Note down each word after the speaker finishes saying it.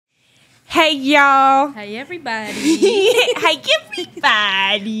Hey, y'all. Hey, everybody. Hey,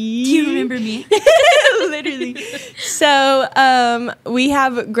 everybody. Do you remember me? Literally. So, we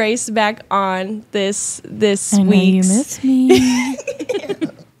have Grace back on this I know you week's. miss me.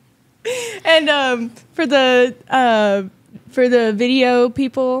 And for the video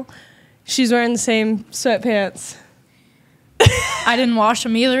people, she's wearing the same sweatpants. I didn't wash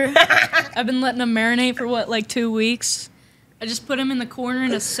them either. I've been letting them marinate for, like 2 weeks. I just put them in the corner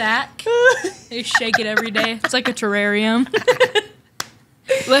in a sack. They shake it every day. It's like a terrarium.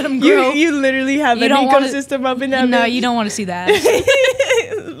 Let them grow. You literally have an ecosystem up in that. No, bitch. you don't want to see that.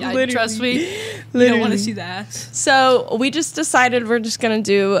 Yeah, trust me. You don't want to see that. So we just decided we're just gonna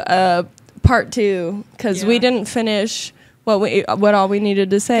do part 2 because we didn't finish what all we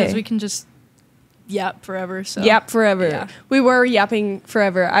needed to say. Because we can just yap forever. So. Yap forever. Yeah. We were yapping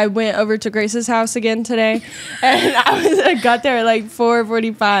forever. I went over to Grace's house again today, and I got there at like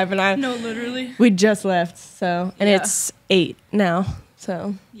 4:45, and literally. we just left. So it's 8 now.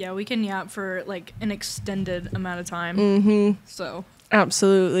 So yeah, we can yap for like an extended amount of time. Mm-hmm. So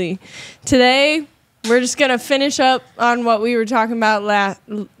absolutely. Today we're just gonna finish up on what we were talking about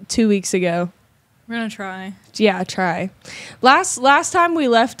 2 weeks ago. We're gonna try. Yeah, try. Last time we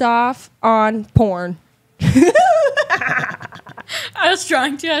left off on porn. I was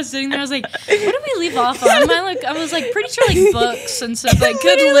trying to. I was sitting there. I was like, "What did we leave off on?" I was like, pretty sure like books and stuff, like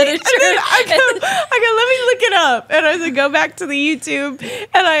good literature. I go, let me look it up, and I was like, go back to the YouTube,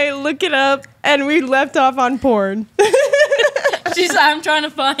 and I look it up, and we left off on porn. I'm trying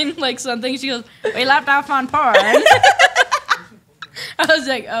to find like something. She goes, "We left off on porn." I was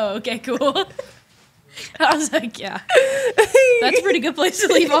like, "Oh, okay, cool." I was like, "Yeah, that's a pretty good place to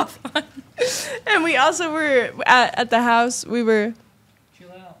leave off on." And we also were at the house. We were.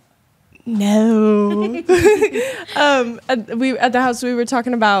 Chill out. No. At the house we were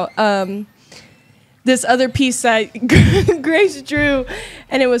talking about this other piece that Grace drew,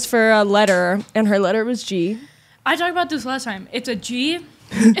 and it was for a letter, and her letter was G. I talked about this last time. It's a G,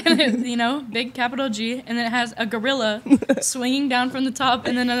 and it, big capital G, and then it has a gorilla swinging down from the top,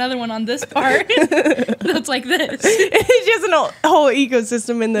 and then another one on this part that's like this. She has a whole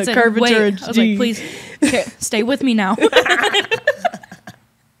ecosystem in the curvature of G. I was like, please, okay, stay with me now.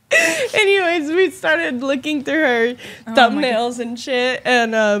 Anyways, we started looking through her thumbnails and shit,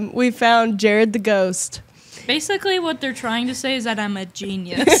 and we found Jared the Ghost. Basically, what they're trying to say is that I'm a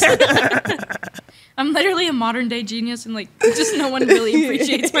genius. I'm literally a modern day genius, and like just no one really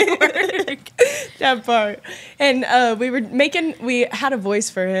appreciates my work. That part. And we had a voice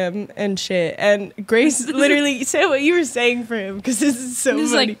for him and shit. And Grace literally said what you were saying for him because this is so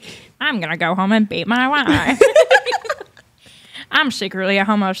funny. Like, I'm gonna go home and beat my wife. I'm secretly a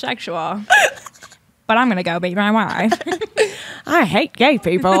homosexual, but I'm gonna go beat my wife. I hate gay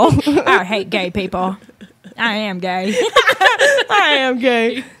people. I hate gay people. I am gay. I am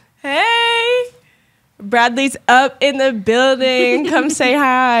gay. Hey. Bradley's up in the building. Come say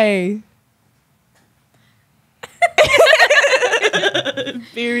hi.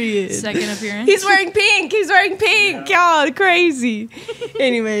 Period. Second appearance. He's wearing pink. Y'all crazy.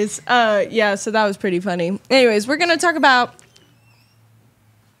 Anyways, so that was pretty funny. Anyways, we're going to talk about.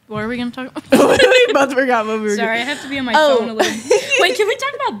 What are we going to talk about? We both forgot what we were Sorry, I have to be on my phone a little. Wait, can we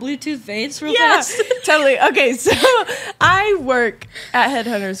talk about Bluetooth vapes real fast? Totally. Okay, so I work at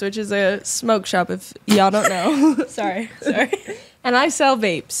Headhunters, which is a smoke shop, if y'all don't know. Sorry. And I sell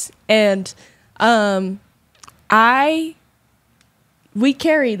vapes. And we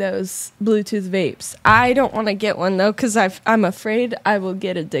carry those Bluetooth vapes. I don't want to get one, though, because I'm afraid I will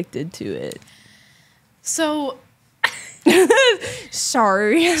get addicted to it. So...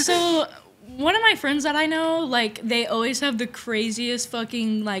 Sorry. So, one of my friends that I know, like, they always have the craziest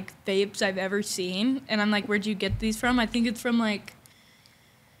fucking, like, vapes I've ever seen. And I'm like, where'd you get these from? I think it's from, like,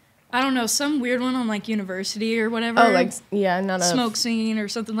 I don't know, some weird one on, like, university or whatever. Oh, like, yeah, not a... Smoke singing or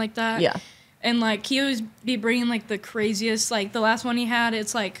something like that. Yeah. And, like, he always be bringing, like, the craziest, like, the last one he had,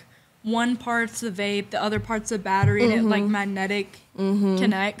 it's, like, one part's the vape, the other part's the battery, and it, like, magnetic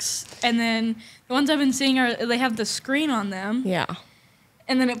connects. And then the ones I've been seeing they have the screen on them. Yeah.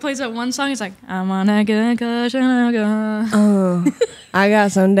 And then it plays that one song. It's like, I'm on a good cushion. Oh, I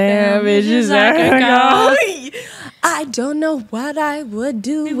got some damn bitches I could go. I don't know what I would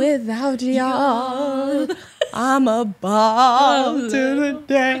do without y'all. I'm a ball to the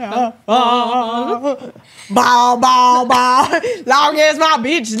damn ball. Ball, ball, ball. Long as my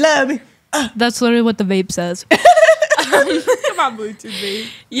bitches love me. That's literally what the vape says. Come on, Bluetooth vape.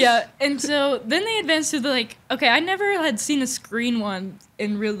 Yeah, and so then they advanced to the, like, okay, I never had seen a screen one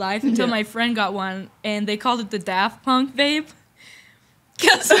in real life until my friend got one, and they called it the Daft Punk vape.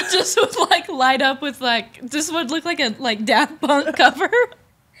 Because it just would like light up with like this would look like a like Daft Punk cover.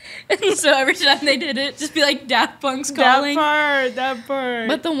 And so every time they did it, just be like Daft Punk's calling. That part.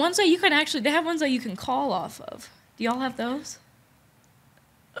 But the ones that you can actually, they have ones that you can call off of. Do y'all have those?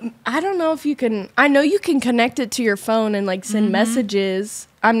 I don't know if you can. I know you can connect it to your phone and like send messages.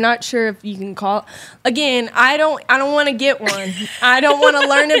 I'm not sure if you can call. Again, I don't want to get one. I don't want to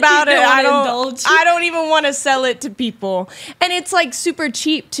learn about it. I don't even want to sell it to people. And it's like super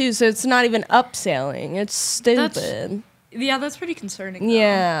cheap too, so it's not even upselling. It's stupid. That's pretty concerning. Though.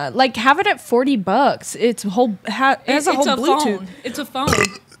 Yeah, like have it at $40. It's whole. It has a whole Bluetooth. Phone. It's a phone.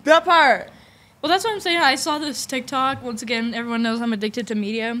 That part. Well, that's what I'm saying. I saw this TikTok. Once again, everyone knows I'm addicted to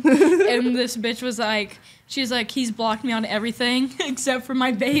media. And this bitch was like, she's like, he's blocked me on everything except for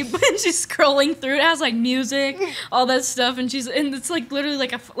my vape. And she's scrolling through. It has like music, all that stuff. And it's like literally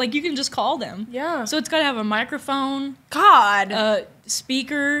like you can just call them. Yeah. So it's got to have a microphone. God. A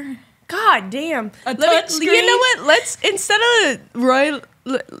speaker. God damn. A touch screen. You know what? Let's, instead of Roy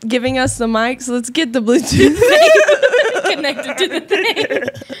giving us the mics, let's get the Bluetooth connected to the thing.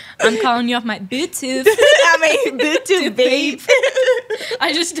 I'm calling you off my Bluetooth. Bluetooth vape.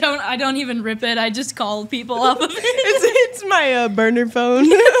 I don't even rip it. I just call people off of it. It's my burner phone.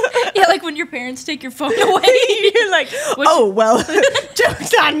 Yeah, like when your parents take your phone away. You're like, well,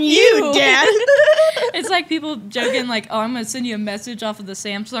 joke's on you, Dad. It's like people joking like, oh, I'm going to send you a message off of the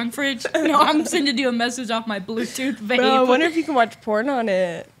Samsung fridge. No, I'm sending you a message off my Bluetooth vape. Bro, I wonder if you can watch porn on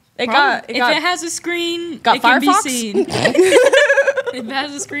it. If it has a screen, it Firefox? can be seen. If it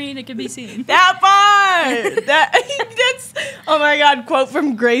has a screen, it can be seen. That part! That's, oh my God, quote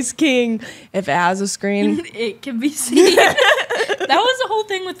from Grace King. If it has a screen, it can be seen. That was the whole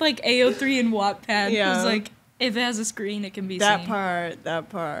thing with like AO3 and Wattpad. Yeah. It was like, if it has a screen, it can be seen. That part.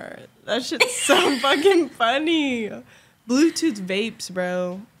 That shit's so fucking funny. Bluetooth vapes,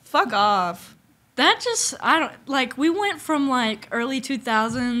 bro. Fuck off. That just, I don't, like, we went from, like, early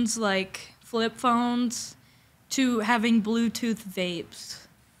 2000s, like, flip phones to having Bluetooth vapes.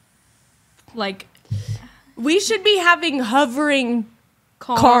 Like, we should be having hovering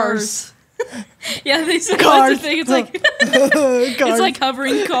cars. Yeah, they said cars. That's the thing. It's like, it's like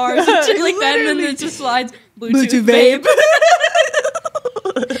hovering cars and shit like that, and then it just slides Bluetooth vape.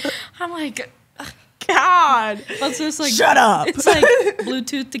 I'm like, God. That's just like, shut up. It's like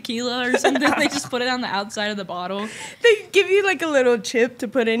Bluetooth tequila or something. They just put it on the outside of the bottle. They give you like a little chip to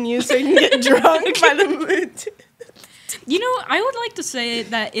put in you so you can get drunk by the Bluetooth. You know, I would like to say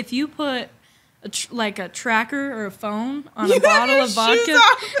that if you put like a tracker or a phone on a bottle of vodka.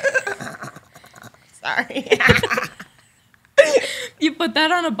 Sorry. You put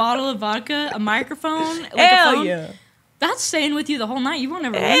that on a bottle of vodka, a microphone, like Hell a phone. Yeah. That's staying with you the whole night. You won't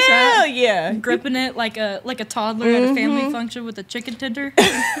ever lose that. Hell yeah. Gripping it like a toddler at a family function with a chicken tender.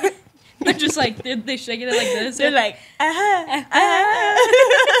 They're just like, they shaking it like this. They're like,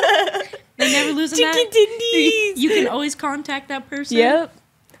 They never lose chicken that. tendies. You can always contact that person. Yep.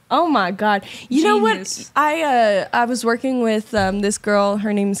 Oh my God. You know what? Genius. I was working with this girl.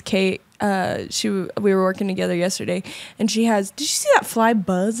 Her name's Kate. We were working together yesterday, and she has. Did you see that fly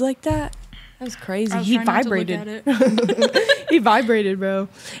buzz like that? That was crazy. He vibrated. He vibrated, bro.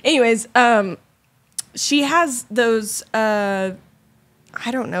 Anyways, she has those. I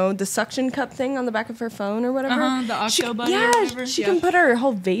don't know, the suction cup thing on the back of her phone or whatever. The Octo Buddy or whatever. She can put her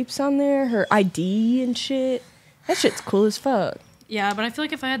whole vapes on there, her ID and shit. That shit's cool as fuck. Yeah, but I feel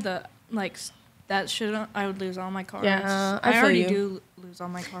like if I had that shit, I would lose all my cards. Yeah, I already do lose all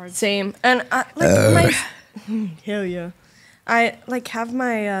my cards. Same. And my hell yeah. I have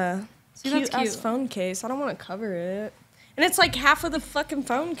my cute ass phone case. I don't want to cover it. And it's like half of the fucking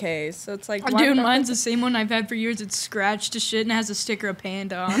phone case. So it's like, dude, mine's the same one I've had for years. It's scratched to shit and has a sticker of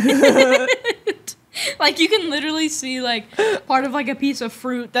panda on it. Like, you can literally see, like, part of, like, a piece of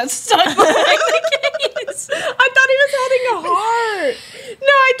fruit that's stuck behind the case. I thought he was holding a heart. No,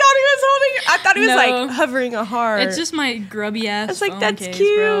 I thought he was like, hovering a heart. It's just my grubby ass It's like, phone that's case,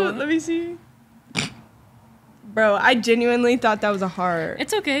 cute. bro. Let me see. Bro, I genuinely thought that was a heart.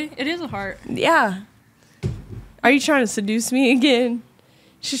 It's okay. It is a heart. Yeah. Are you trying to seduce me again?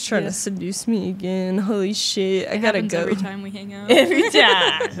 She's trying to seduce me again. Holy shit. I gotta go. Every time we hang out. Every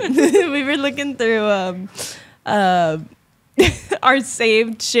time. We were looking through our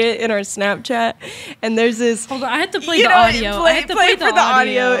saved shit in our Snapchat, and there's this. Hold on, I had to play the audio. I had to play the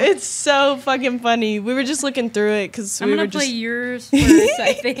audio. It's so fucking funny. We were just looking through it because we were just. I'm gonna play yours first,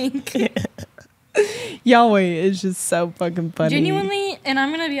 I think. Yeah. Yahweh is just so fucking funny. Genuinely, and I'm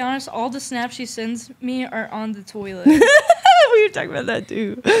gonna be honest, all the snaps she sends me are on the toilet. We were talking about that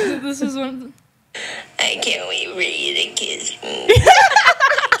too. This is one. I can't wait for you to kiss me.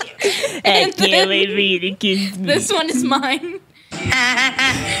 I can't wait for you to kiss me. This one is mine.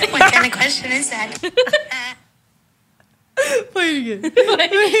 What kind of question is that? Play it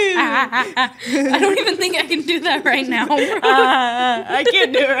again. I don't even think I can do that right now, bro. I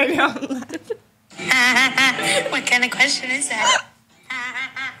can't do it right now. What kind of question is that?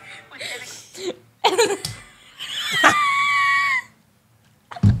 What kind of...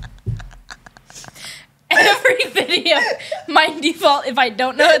 Every video, my default, if I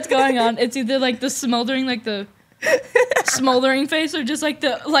don't know what's going on, it's either like the smoldering face, or just like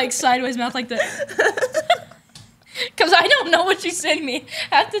the sideways mouth, like the. Because I don't know what she's saying to me.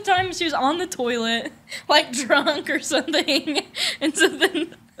 Half the time she was on the toilet, like drunk or something, and so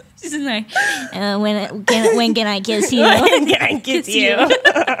then she's like, when can I kiss you? When can I kiss you?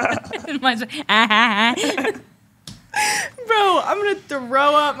 and mine's like, Bro, I'm gonna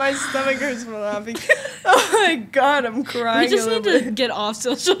throw up. My stomach hurts from laughing. Oh my god, I'm crying. We just need to get off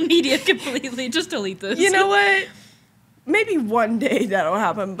social media completely. Just delete this. You know what? Maybe one day that'll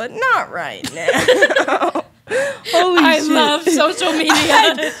happen, but not right now. Holy I shit. love social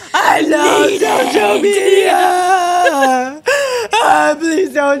media. I love social media.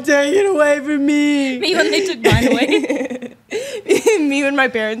 Please don't take it away from me. Me when they took mine away. Me when my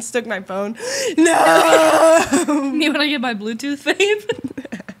parents took my phone. No. Me when I get my Bluetooth vape.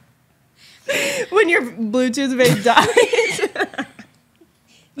 When your Bluetooth vape dies.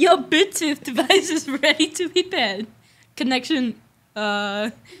 Your Bluetooth device is ready to be paired. Connection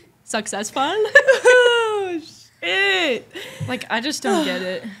successful. Oh shit. Like, I just don't get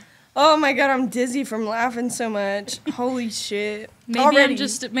it. Oh my god, I'm dizzy from laughing so much. Holy shit. Maybe Already.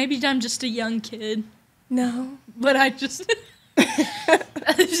 I'm just a young kid. No. But I just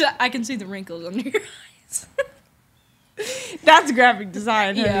I can see the wrinkles under your eyes. That's graphic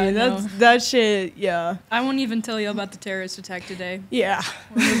design, honey. Yeah, I know. That shit, yeah. I won't even tell you about the terrorist attack today. Yeah.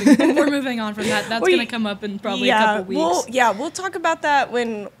 We're moving on from that. That's gonna come up in probably a couple weeks. We'll talk about that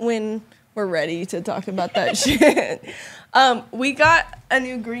when we're ready to talk about that shit. We got a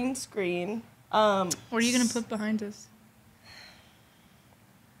new green screen. What are you gonna put behind us?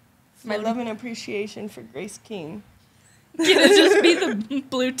 My love and appreciation for Grace King. Can it just be the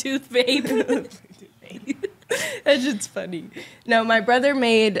Bluetooth vape? That's just funny. No, my brother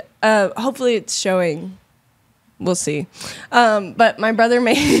made, hopefully it's showing. We'll see. But my brother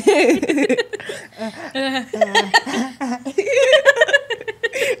made...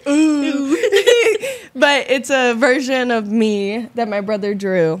 Ooh. But it's a version of me that my brother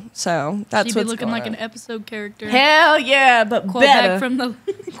drew. So that's You'd what's be looking going like on. an episode character. Hell yeah, but Quote better. back from the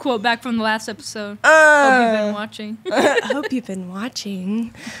quote back from the last episode. Hope you've been watching. Hope you've been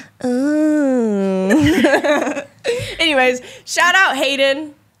watching. Ooh. Anyways, shout out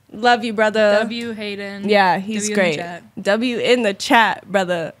Hayden. Love you, brother. W Hayden. Yeah, he's W great. In the chat. W in the chat,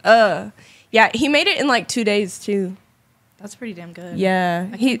 brother. Yeah, he made it in like 2 days too. That's pretty damn good. Yeah,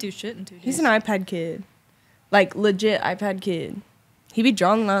 I can't do shit in 2 days. he's an iPad kid, like legit iPad kid. He be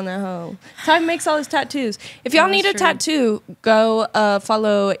drawing on that hoe. That's how he makes all his tattoos. If y'all need a tattoo, go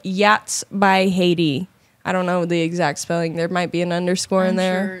follow Yats by Haiti. I don't know the exact spelling. There might be an underscore in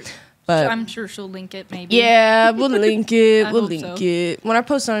there. But I'm sure she'll link it maybe. yeah, we'll link it. I We'll hope link so. it. When I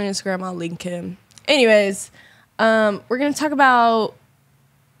post it on Instagram, I'll link him. Anyways, we're going to talk about...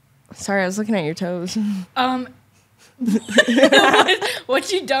 Sorry, I was looking at your toes.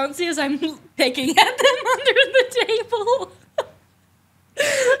 What you don't see is I'm picking at them under the table.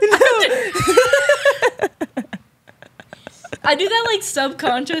 I do that like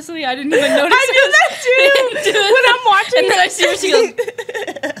subconsciously. I didn't even notice. I do that too. When I'm watching and then I see her, she goes.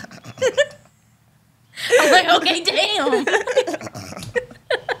 I'm like, okay, damn. When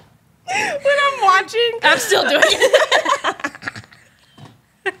I'm watching... I'm still doing it.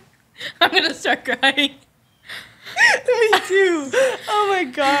 I'm gonna start crying. Me too. Oh my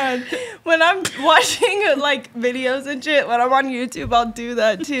god. When I'm watching like videos and shit, when I'm on YouTube, I'll do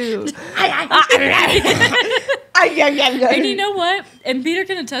that too. And you know what? And Peter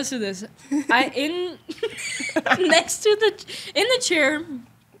can attest to this. Next to in the chair,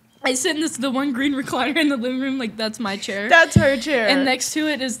 I sit in the one green recliner in the living room. Like that's my chair. That's her chair. And next to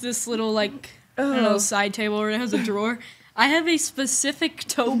it is this little like I don't know side table where it has a drawer. I have a specific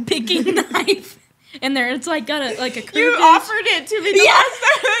toe picking knife. In there, it's like got a curved you edge. offered it to me last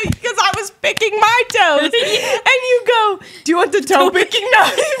time because I was picking my toes, and you go, "Do you want the toe picking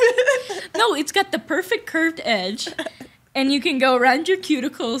knife?" No, it's got the perfect curved edge, and you can go around your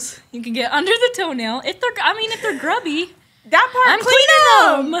cuticles. You can get under the toenail if they're grubby. That part. I'm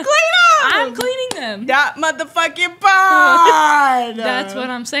cleaning them. Clean them. I'm cleaning them. That motherfucking part. That's what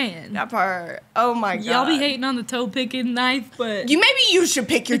I'm saying. That part. Oh my god. Y'all be hating on the toe picking knife, but Maybe you should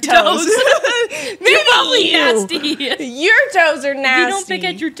pick your toes. You're probably nasty. Your toes are nasty. You don't pick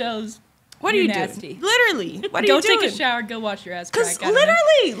at your toes. What do you nasty. do? Literally. What are Go you doing? take a shower. Go wash your ass. Because crack. I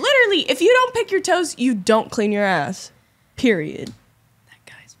don't know. literally, if you don't pick your toes, you don't clean your ass. Period. That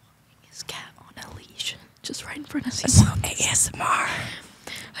guy's walking his cat on a leash, just right in front of me. ASMR.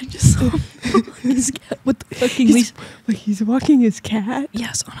 I just saw him walking his cat with the fucking leash. Wait, he's walking his cat?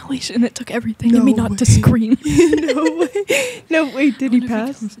 Yes, on a leash, and it took everything in me not to scream. No way. No, wait, did he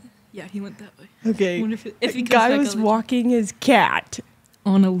pass? Yeah, he went that way. Okay. I wonder if he comes guy back was on a leash. walking his cat.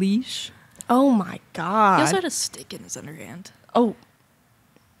 On a leash. Oh my He god. also had a stick in his underhand. Oh.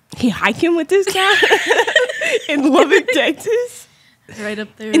 He hiking with his cat? In Lubbock, Texas? Right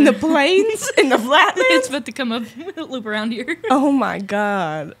up there. In the plains? In the It's flatlands? about to come up, loop around here. Oh my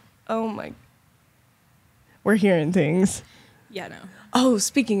god. Oh my. We're hearing things. Yeah, no. Oh,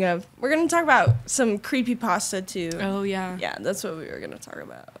 speaking of, we're going to talk about some creepypasta too. Oh, yeah. Yeah, that's what we were going to talk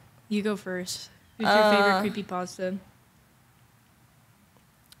about. You go first. Who's your favorite creepypasta?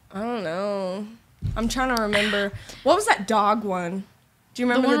 I don't know. I'm trying to remember. What was that dog one? Do you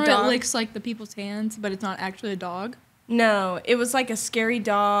The remember one the where dog? it licks like the people's hands, but it's not actually a dog? No, it was like a scary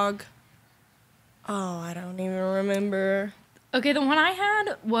dog. Oh, I don't even remember. Okay, the one I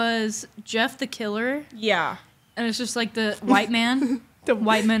had was Jeff the Killer, Yeah. and it's just like the white man. The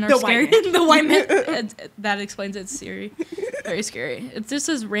White men are the scary. white man. The white man. That explains it's scary. Very scary. It's just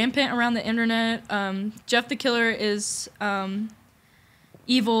as rampant around the internet. Jeff the Killer is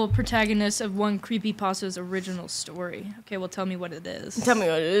evil protagonist of one creepypasta's original story. Okay, well, tell me what it is. Tell me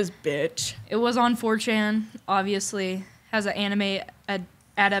what it is, bitch. It was on 4chan, obviously. Has an anime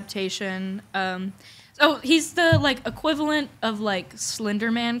adaptation. So he's the like equivalent of like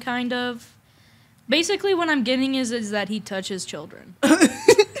Slender Man, kind of. Basically, what I'm getting is that he touches children.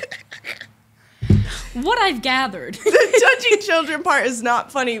 What I've gathered. The touching children part is not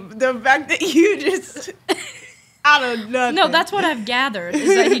funny. The fact that you just out of nothing. No, that's what I've gathered,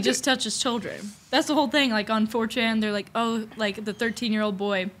 is that he just touches children. That's the whole thing. Like on 4chan, they're like, oh, like the 13-year-old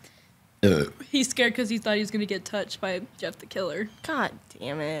boy. He's scared because he thought he was going to get touched by Jeff the Killer. God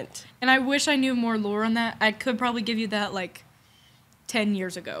damn it. And I wish I knew more lore on that. I could probably give you that like 10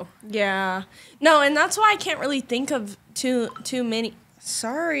 years ago. Yeah. No, and that's why I can't really think of too many.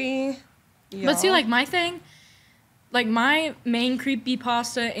 Sorry. But see, y'all. like my thing, like my main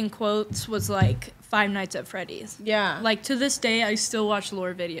creepypasta in quotes was like Five Nights at Freddy's. Yeah. Like to this day, I still watch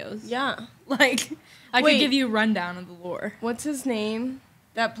lore videos. Yeah. Like I Wait. could give you a rundown of the lore. What's his name?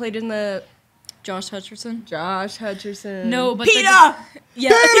 That played in the Josh Hutcherson. Josh Hutcherson. No, but Peter! yeah,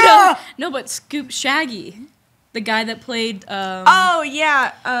 Peter! no, but Scoop Shaggy, the guy that played Oh,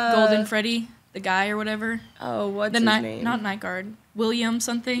 yeah. Golden Freddy, the guy or whatever. Oh, what's The his night, name? not Night Guard, William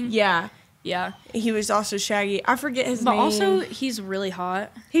something. Yeah. Yeah, He was also Shaggy. I forget his but name. also he's really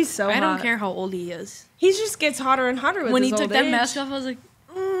hot. he's so I don't hot. care how old he is. He just gets hotter and hotter with When his he took old that age. mask off, I was like,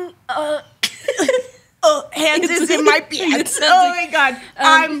 Oh, hands is in my pants. sounds Oh like- my god.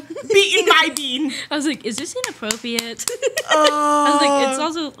 I'm beating my bean. I was like, is this inappropriate? Oh. I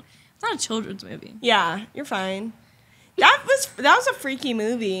was like, it's not a children's movie. Yeah, you're fine. That was a freaky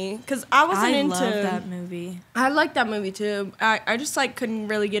movie because I wasn't into. love that movie. I liked that movie too. I just like couldn't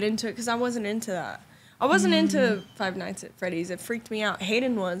really get into it because I wasn't into that. I wasn't into Five Nights at Freddy's. It freaked me out.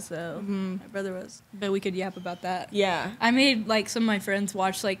 Hayden was though. My brother was. But we could yap about that. Yeah. I made like some of my friends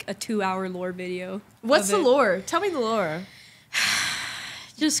watch like a 2-hour lore video. What's the of it. lore? Tell me the lore.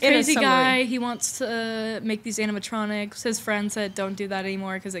 Just In a crazy summary. guy. He wants to make these animatronics. His friend said, "Don't do that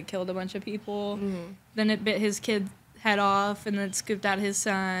anymore" because it killed a bunch of people. Then it bit his kid head off, and then it scooped out his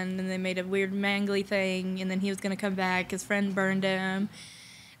son, and they made a weird mangly thing. And then he was gonna come back. His friend burned him.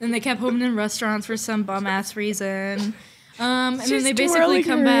 And they kept him in restaurants for some bum ass reason. And then She's they basically twirling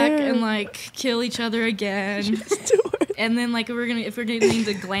come her back hair. and like kill each other again. And then like if we're getting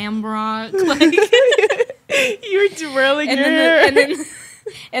to glam rock, like You're twirling and your then hair.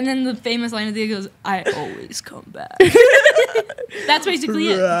 and then the famous line of the day goes, "I always come back." That's basically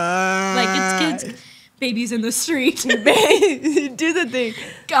it. Like it's kids, babies in the street. Do the thing.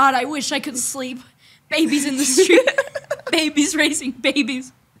 God, I wish I could sleep. Babies in the street. Babies racing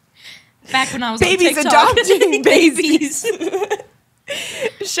babies. Back when I was Babies on TikTok. adopting babies.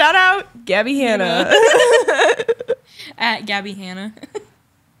 Shout out Gabby Hanna. At Gabby Hanna.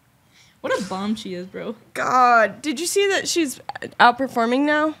 What a bum she is, bro. God, did you see that she's outperforming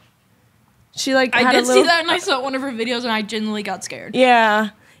now? She like I had did a little. see that and I saw one of her videos and I genuinely got scared.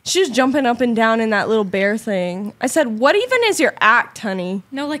 Yeah, She was jumping up and down in that little bear thing. I said, what even is your act, honey?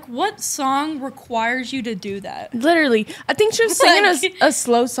 No, like, what song requires you to do that? Literally. I think she was singing Like- a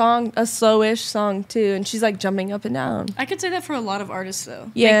slow song, a slowish song, too. And she's, like, jumping up and down. I could say that for a lot of artists,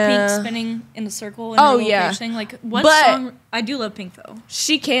 though. Yeah. Like Pink spinning in a circle. Oh, her yeah. Page thing. Like, what But- song? I do love Pink, though.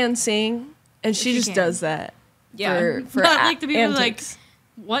 She can sing, and she just can. does that. Yeah. For Not like the people like, antics.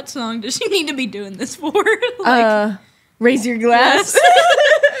 what song does she need to be doing this for? Like, Raise Your Glass.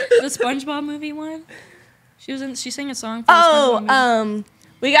 the SpongeBob movie one. She sang a song for the SpongeBob movie.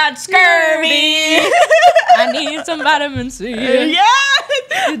 We got scurvy. I need some vitamin C. Yeah,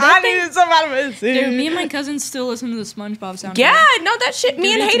 I needed some vitamin C. Dude, me and my cousins still listen to the SpongeBob soundtrack. Yeah, no, that shit.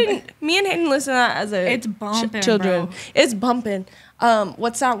 Me and it's Hayden listen to that as a It's bumping, children. bro. It's bumping.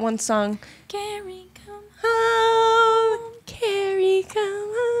 What's that one song? Gary, come Home, Carrie,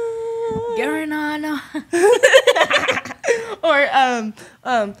 come home. Gary, no. Or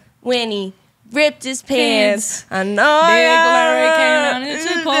when he ripped his pants. I know Big Larry I came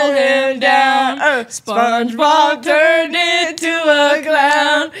down to pull him down. SpongeBob turned into a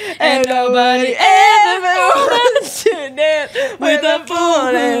clown, and nobody ever wanted to dance with a fool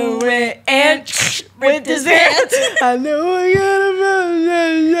and went and ripped his pants. I know I got a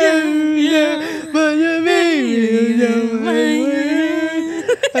but you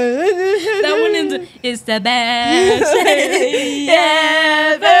That one is the best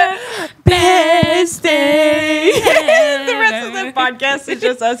ever, best day. The rest of the podcast is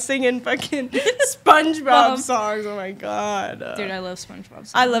just us singing fucking SpongeBob songs. Oh my god, Dude, I love SpongeBob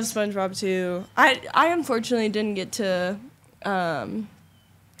songs. I love SpongeBob too. I unfortunately didn't get to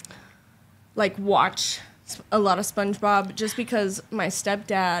like watch a lot of SpongeBob just because my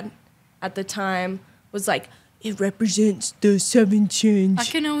stepdad at the time was like, it represents the 7 change. I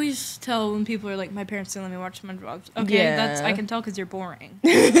can always tell when people are like, my parents didn't let me watch SpongeBob. Okay, Yeah. I can tell because you're boring.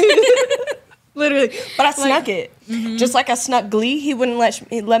 Literally, but I snuck it. Just like I snuck Glee, he wouldn't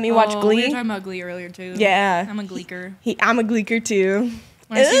let me watch We were Glee. talking about Glee earlier too. Yeah. I'm a Gleeker. I'm a Gleeker too.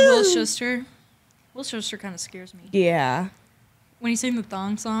 When I see Will Ew. Schuster kind of scares me. Yeah, When he sang the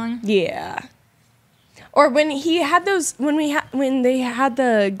thong song. yeah. Or when he had those, when they had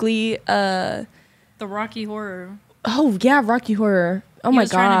the Glee. The Rocky Horror. Oh yeah, Rocky Horror. Oh He my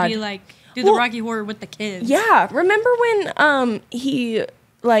was trying god. to be like, do Well, the Rocky Horror with the kids. Yeah, remember when he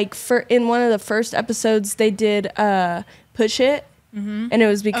like for in one of the first episodes they did Push It, and it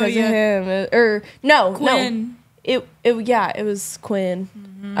was because yeah. of him. Or no, Quinn. no, it was Quinn.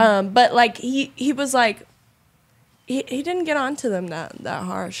 But like he was like he didn't get onto them that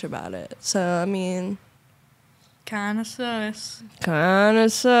harsh about it. So I mean, Kind of sus. kind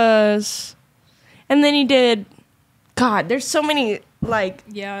of sus. And then he did. God, there's so many like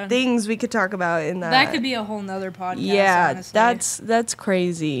Yeah. things we could talk about in that. That could be a whole nother podcast. Yeah, honestly. that's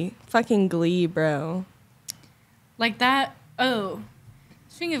crazy. Fucking Glee, bro. Like that. Oh.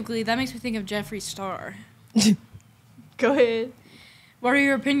 Speaking of Glee, that makes me think of Jeffree Star. Go ahead. What are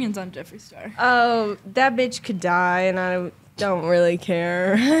your opinions on Jeffree Star? Oh, that bitch could die, and I don't really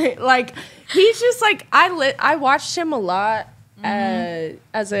care. Like, he's just like I watched him a lot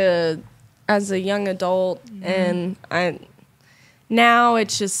as a young adult, and now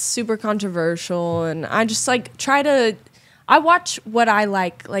it's just super controversial, and I just like I watch what I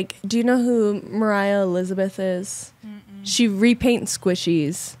like. Like, do you know who Mariah Elizabeth is? She repaints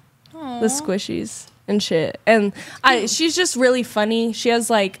squishies. The squishies and shit. And she's just really funny. She has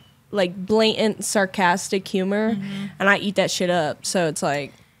like blatant sarcastic humor, and I eat that shit up. So it's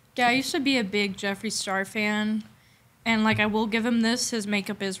like, Yeah, I used to be a big Jeffree Star fan, and like I will give him this, his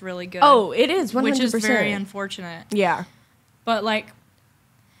makeup is really good. oh, it is 100%. which is very unfortunate. yeah. But like,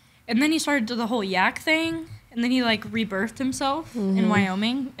 and then he started to the whole yak thing, and then he like rebirthed himself in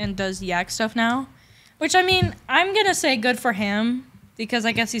Wyoming and does yak stuff now. Which I mean, I'm gonna say good for him because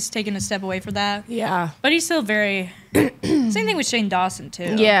I guess he's taken a step away for that. Yeah. But he's still very. Same thing with Shane Dawson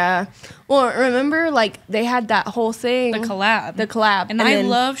too. Yeah. Well, remember like they had that whole thing. The collab. The collab. And I then,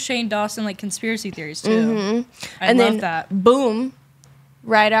 love Shane Dawson like conspiracy theories too. I and love then that. boom,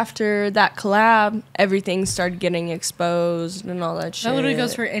 right after that collab, everything started getting exposed and all that shit. That literally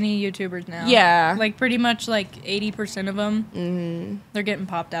goes for any YouTubers now. Yeah. Like pretty much like 80% of them, they're getting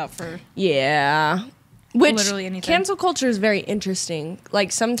popped out for. Yeah. Which Literally anything. cancel culture is very interesting.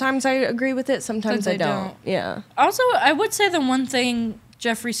 Like sometimes I agree with it, sometimes I don't. Yeah. Also, I would say the one thing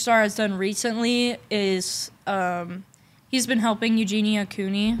Jeffree Star has done recently is he's been helping Eugenia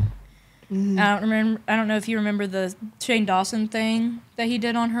Cooney. I don't know if you remember the Shane Dawson thing that he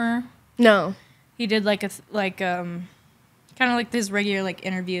did on her. No. He did like kind of like this regular like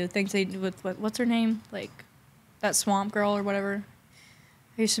interview things they do with what's her name, like that Swamp Girl or whatever.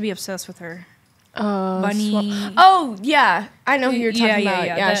 I used to be obsessed with her. Bunny. Bunny. Oh, yeah. I know who you're talking about.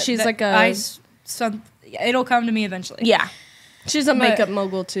 Yeah, she's like a... it'll come to me eventually. Yeah. She's a makeup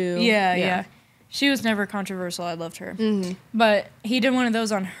mogul, too. Yeah. She was never controversial. I loved her. Mm-hmm. But he did one of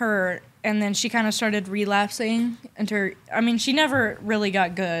those on her, and then she kind of started relapsing into her... I mean, she never really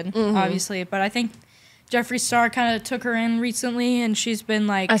got good, obviously, but I think Jeffree Star kind of took her in recently, and she's been,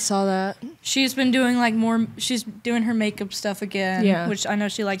 like... I saw that. She's been doing, like, more... She's doing her makeup stuff again, which I know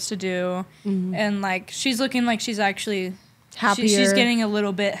she likes to do. Mm-hmm. And, like, she's looking like she's actually... Happier. She's getting a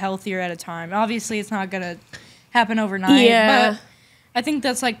little bit healthier at a time. Obviously, it's not going to happen overnight, but I think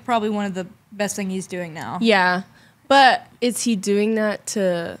that's, like, probably one of the best thing he's doing now. Yeah. But is he doing that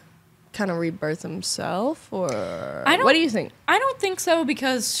to kind of rebirth himself, or what do you think? I don't think so,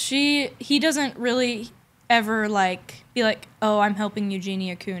 because he doesn't really ever, like, be like, oh, I'm helping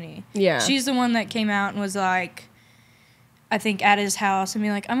Eugenia Cooney. Yeah. She's the one that came out and was like, I think at his house and be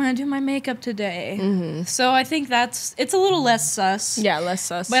like, I'm going to do my makeup today. Mm-hmm. So I think it's a little less sus. Yeah, less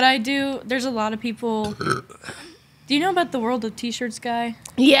sus. But there's a lot of people. Do you know about the World of T-Shirts guy?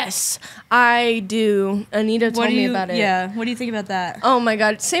 Yes, I do. Anita told me about it. Yeah, what do you think about that? Oh my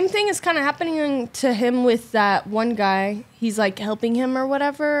God. Same thing is kind of happening to him with that one guy. He's like helping him or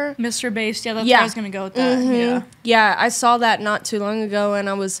whatever. Mr. Based, that's where I was going to go with that. Mm-hmm. Yeah, I saw that not too long ago, and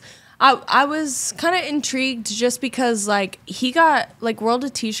I was kind of intrigued just because, like, he got, like, World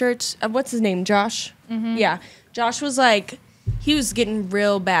of T-Shirts. What's his name? Josh? Mm-hmm. Yeah. Josh was, like, he was getting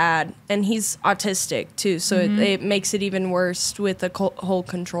real bad, and he's autistic, too, so it makes it even worse with the whole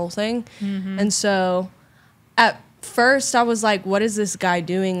control thing. Mm-hmm. And so at first I was like, what is this guy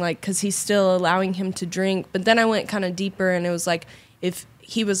doing? Like, because he's still allowing him to drink. But then I went kind of deeper, and it was like, if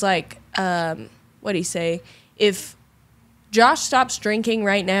he was like, what'd he say? If Josh stops drinking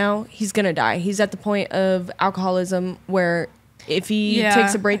right now, he's going to die. He's at the point of alcoholism where if he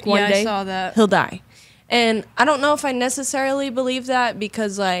takes a break one day, I saw that. He'll die. And I don't know if I necessarily believe that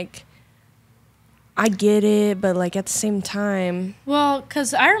because, like, I get it, but, like, at the same time. Well,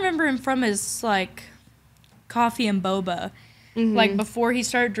 because I remember him from his, like, coffee and boba. Mm-hmm. Like, before he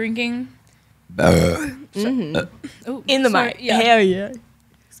started drinking. Mm-hmm. In the mic. Yeah. Hell yeah.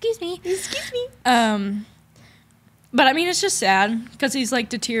 Excuse me. But, I mean, it's just sad because he's, like,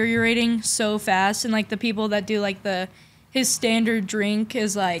 deteriorating so fast. And, like, the people that do, like, his standard drink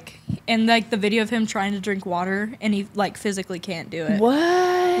is, like, and, like, the video of him trying to drink water, and he, like, physically can't do it.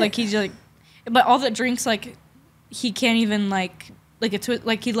 What? Like, he's, like, but all the drinks, like, he can't even, like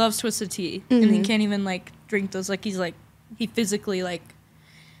he loves Twisted Tea, and he can't even, like, drink those. Like, he's, like, he physically, like,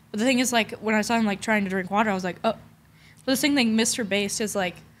 but the thing is, like, when I saw him, like, trying to drink water, I was like, oh. But the same thing, Mr. Bass is,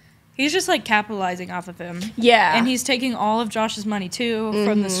 like, he's just, like, capitalizing off of him. Yeah. And he's taking all of Josh's money, too,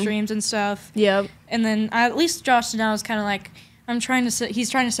 from the streams and stuff. Yep. And then, at least Josh now is kind of, like, he's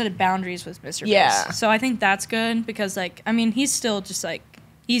trying to set boundaries with Mr. Yeah. Bass. So I think that's good, because, like, I mean, he's still just, like,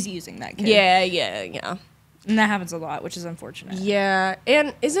 he's using that kid. Yeah. And that happens a lot, which is unfortunate. Yeah.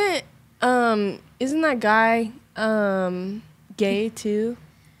 And isn't that guy, gay, too?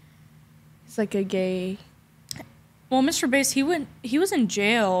 He's, like, a gay... Well, Mr. Bass, he was in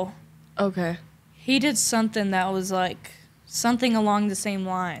jail. Okay. He did something that was, like, something along the same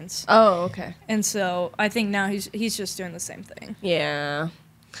lines. Oh, okay. And so I think now he's just doing the same thing. Yeah.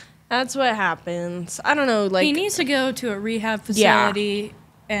 That's what happens. I don't know, like... He needs to go to a rehab facility.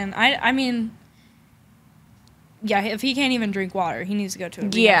 Yeah. And I mean... Yeah, if he can't even drink water, he needs to go to a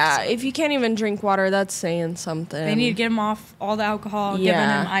rehab facility. If you can't even drink water, that's saying something. They need to get him off all the alcohol, giving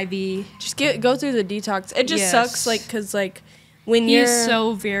him IV. Just go through the detox. It just sucks, like, because, like, when He's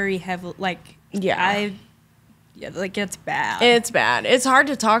so very heavy, like... Yeah. Like, it's bad. It's bad. It's hard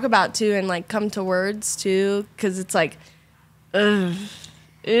to talk about, too, and, like, come to words, too, because it's, like, ugh,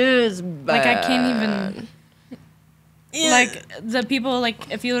 it's bad. Like, I can't even... Like, the people,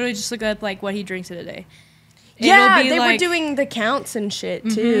 like, if you literally just look up, like, what he drinks in a day... Yeah, they were doing the counts and shit,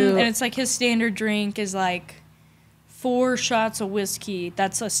 too. And it's like his standard drink is like 4 shots of whiskey.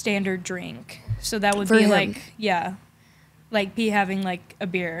 That's a standard drink. So that would be like, like P having like a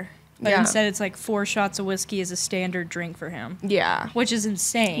beer. But instead it's like 4 shots of whiskey is a standard drink for him. Yeah. Which is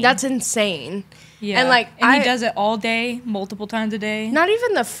insane. That's insane. Yeah. And like, he does it all day, multiple times a day. Not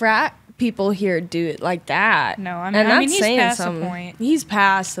even the frat people here do it like that. No, I mean he's past the point. He's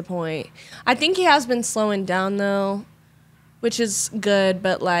past the point. I think he has been slowing down though, which is good,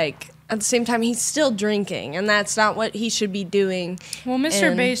 but like at the same time he's still drinking, and that's not what he should be doing. Well,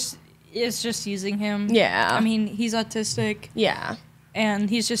 Mr. Bass is just using him. Yeah. I mean, he's autistic. Yeah. and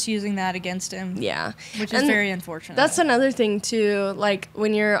he's just using that against him. Yeah. Which is very unfortunate. That's another thing, too. Like,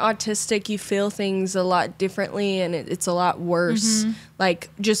 when you're autistic, you feel things a lot differently, and it's a lot worse. Like,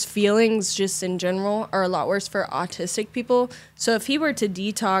 just feelings, just in general, are a lot worse for autistic people. So if he were to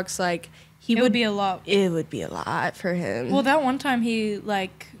detox, like, it would be a lot. It would be a lot for him. Well, that one time he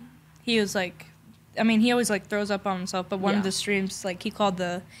was like, I mean, he always like throws up on himself, but one of the streams, like, he called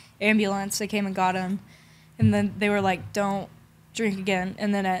the ambulance. They came and got him, and then they were like, "Don't drink again."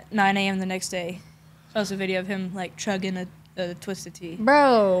 And then at 9 a.m. the next day, posted a video of him like chugging a Twisted Tea.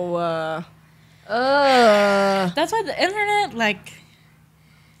 Bro, that's why the internet, like,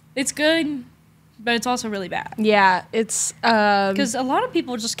 it's good, but it's also really bad. Yeah, it's because a lot of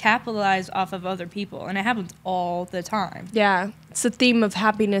people just capitalize off of other people, and it happens all the time. Yeah, it's a theme of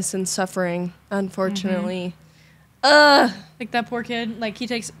happiness and suffering, unfortunately. Like that poor kid, like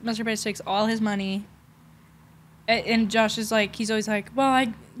Mr. Bass takes all his money, and Josh is like, he's always like, well,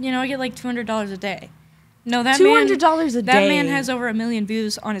 I get like $200 a day. No, that $200 a day. That man has over 1 million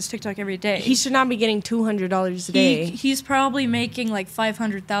views on his TikTok every day. He should not be getting $200 a day. He's probably making like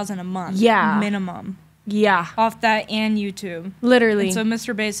 $500,000 a month. Yeah, minimum. Yeah, off that and YouTube. Literally. And so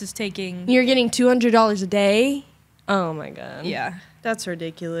Mr. Bass is taking. You're getting $200 a day. Oh my god. Yeah, that's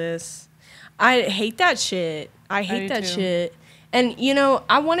ridiculous. I hate that shit. I hate that too. shit. And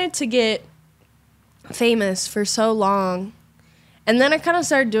I wanted to get famous for so long, and then I kind of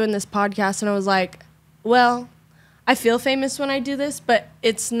started doing this podcast, and I was like, well, I feel famous when I do this, but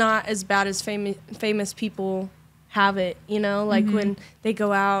it's not as bad as famous people have it, like when they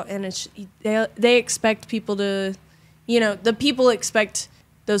go out and they expect people to, the people expect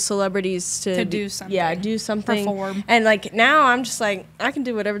those celebrities to do something. Yeah, do something. Perform. And like now I'm just like, I can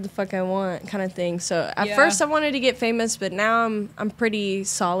do whatever the fuck I want kind of thing. So at first I wanted to get famous, but now I'm pretty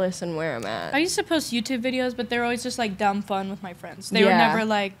solace in where I'm at. I used to post YouTube videos, but they're always just like dumb fun with my friends. They were never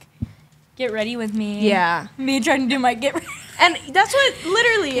like, get ready with me. Yeah. Me trying to do my get ready. And that's what,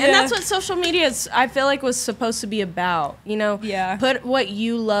 literally, and that's what social media is, I feel like, was supposed to be about, Yeah. Put what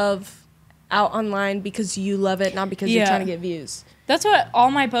you love out online because you love it, not because you're trying to get views. That's what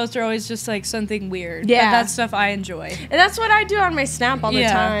all my posts are always just like something weird. Yeah. But that's stuff I enjoy. And that's what I do on my Snap all the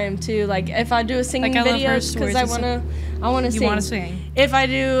time, too. Like, if I do a singing video, it's because I want to sing. You want to sing. If I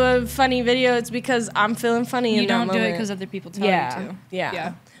do a funny video, it's because I'm feeling funny in that moment. You don't do it because other people tell you to.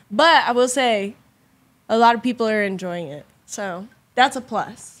 Yeah. But I will say, a lot of people are enjoying it. So, that's a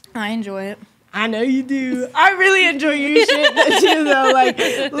plus. I enjoy it. I know you do. I really enjoy your shit too, though. Like,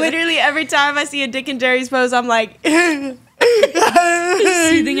 literally every time I see a Dick and Jerry's post, I'm like... He's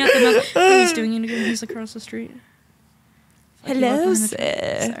seething at the mouth. Oh, he's doing it again. He's across the street. Hello,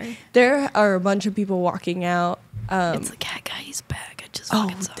 sir. Sorry. There are a bunch of people walking out. It's the cat guy. He's back. I just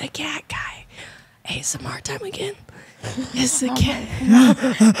the cat guy. ASMR time again. It's the cat.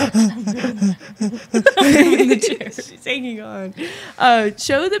 She's hanging on.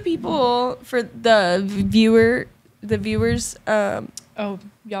 Show the people, for the viewers. Oh,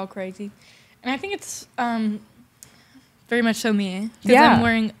 y'all crazy. And I think it's very much so me. Because Yeah. I'm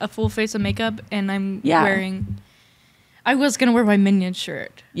wearing a full face of makeup, and I'm wearing... I was going to wear my Minion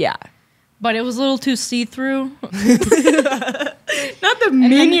shirt. Yeah. But it was a little too see-through. Not the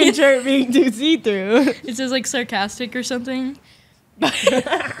Minion shirt being too see-through. It says, like, sarcastic or something.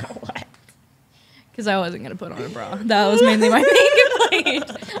 What? Because I wasn't going to put on a bra. That was mainly my main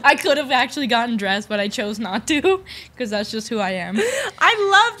complaint. I could have actually gotten dressed, but I chose not to. Because that's just who I am.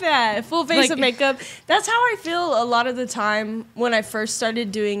 I love that. Full face Like- of makeup. That's how I feel a lot of the time when I first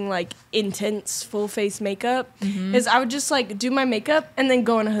started doing, like, intense full face makeup. Is I would just, like, do my makeup and then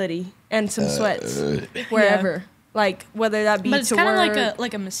go in a hoodie and some sweats. Wherever. Yeah. Like, whether that be but it's to kind of work.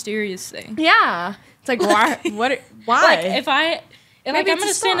 like a mysterious thing. Yeah. It's like, why? Why? Like, if I'm it's going a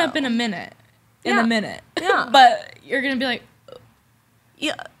to stand style. up in a minute. Yeah. But you're going to be like...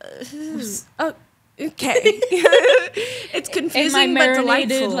 Yeah. Oh, okay. It's confusing and my but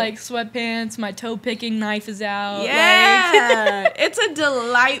marinated, delightful. like, sweatpants, my toe-picking knife is out. Yeah. It's a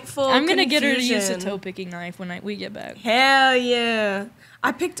delightful I'm going to get her to confusion. use the toe-picking knife when we get back. Hell yeah.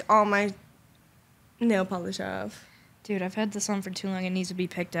 I picked all my nail polish off. Dude, I've had this on for too long. It needs to be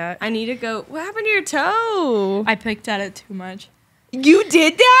picked at. I need to go. What happened to your toe? I picked at it too much. You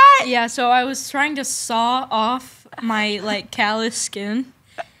did that? Yeah, so I was trying to saw off my, like, callous skin.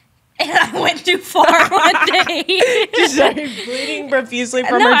 And I went too far one day. She started bleeding profusely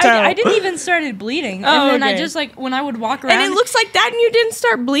from No, her toe. I didn't even started bleeding. Oh, and then I okay. just, like, when I would walk around. And it looks like that and you didn't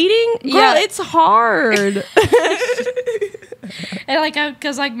start bleeding? Girl, Yeah. it's hard. And like,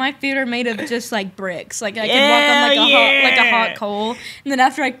 cause like my feet are made of just like bricks. Like I could walk on like a hot coal. And then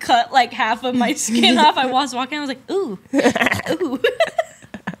after I cut like half of my skin off, I was walking. I was like, ooh, ooh.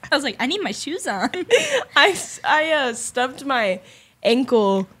 I was like, I need my shoes on. I stubbed my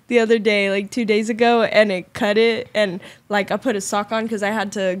ankle the other day, like 2 days ago, and it cut it. And like I put a sock on because I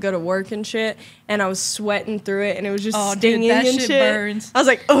had to go to work and shit. And I was sweating through it, and it was just stinging that and shit burns. I was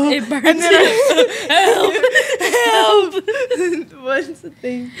like, oh, it burns. And then help! What's the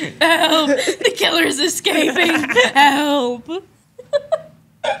thing? Help! The killer's escaping. Help!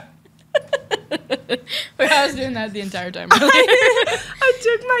 Wait, I was doing that the entire time. I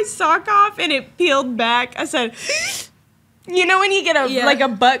took my sock off and it peeled back. I said, you know when you get like a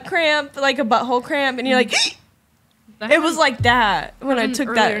butt cramp, like a butthole cramp, and you're like, it was like that when I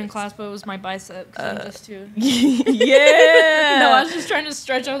took that in class, but it was my bicep. I'm just too. Yeah. No, I was just trying to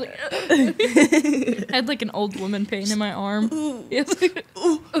stretch. I was like, I had like an old woman pain in my arm. Ooh.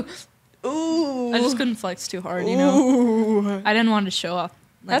 I just couldn't flex too hard, you know. I didn't want to show off.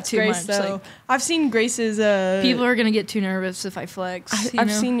 Like, That's too Grace, much. though. Like, I've seen Grace's. people are gonna get too nervous if I flex.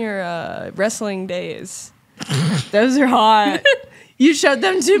 I've seen your wrestling days. Those are hot. You showed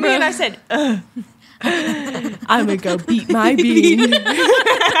them to me, and I said, "I'm gonna go beat my bean."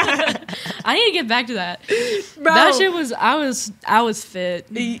 I need to get back to that. Bro. That shit was. I was fit.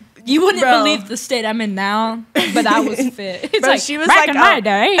 You wouldn't believe the state I'm in now, but I was fit. It's Bro, like she was back like, in my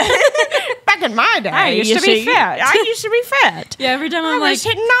day. Back in my day, I used to be fit. I used to be fit. Yeah, every time I I'm like was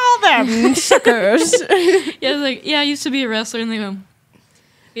hitting all them suckers. yeah, I was like, yeah, I used to be a wrestler, and they go,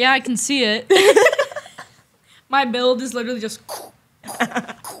 yeah, I can see it. My build is literally just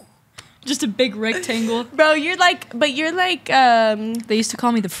a big rectangle. Bro, you're like, They used to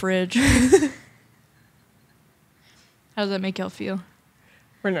call me the fridge. How does that make y'all feel?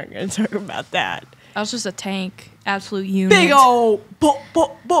 we're not gonna talk about that. I was just a tank, absolute unit. Big old bo.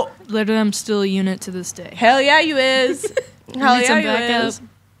 Literally, I'm still a unit to this day. Hell yeah, you is. Hell Need yeah, some you backup. is.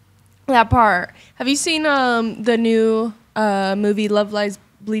 That part. Have you seen the new movie Love Lies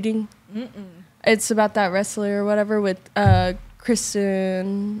Bleeding? It's about that wrestler or whatever with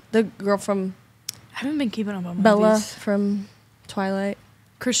Kristen, the girl from I haven't been keeping up on movies. Bella from Twilight.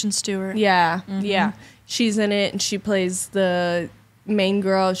 Kristen Stewart. Yeah, yeah. She's in it, and she plays the main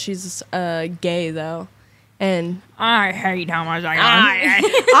girl. She's gay though, and I hate homosexuals.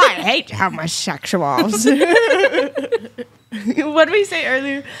 I hate homosexuals. What did we say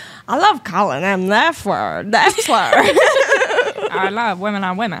earlier? I love calling them that word. I love women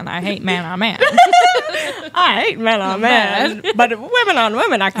on women. I hate man on man. I hate men on men, but women on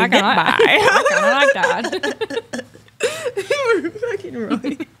women I can get by. I kind of like that. We're fucking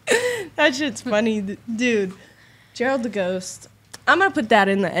right. That shit's funny, dude. Gerald the Ghost. I'm gonna put that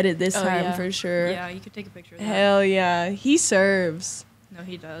in the edit this time for sure. Yeah, you could take a picture of that. Hell yeah, he serves. No,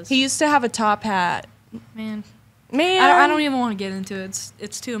 he does. He used to have a top hat. Man, Man, I don't even want to get into it.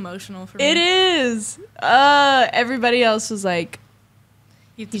 It's too emotional for me. It is. Everybody else was like,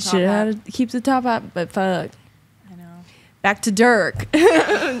 Keep the he top should hat. have keep the top hat, but fuck. I know. Back to Dirk.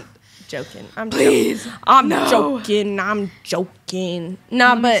 Joking. I'm joking.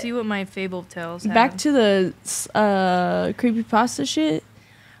 Nah, Let me but see what my Fable tells. back to the creepypasta shit.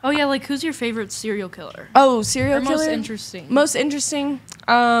 Oh yeah, like who's your favorite serial killer? Oh, serial Or killer. most interesting. Most interesting.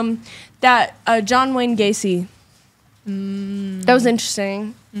 That John Wayne Gacy. That was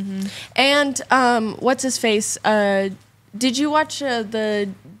interesting. And what's his face? Did you watch the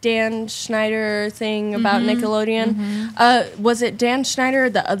Dan Schneider thing about Nickelodeon? Was it Dan Schneider or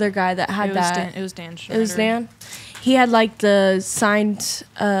the other guy that had that? It was Dan Schneider. It was Dan. He had like the signed.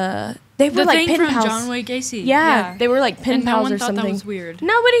 They were The like thing pen from pals. John Wayne Gacy. Yeah, they were like pen And no pals one or thought something. that was weird.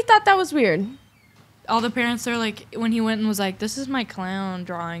 Nobody thought that was weird. All the parents are like, when he went and was like, "This is my clown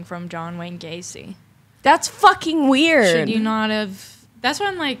drawing from John Wayne Gacy." That's fucking weird. Should you not have? That's why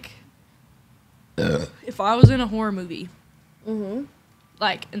I'm like, if I was in a horror movie,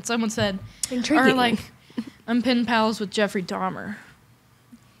 like, and someone said, Intriguing. or like, I'm pen pals with Jeffrey Dahmer.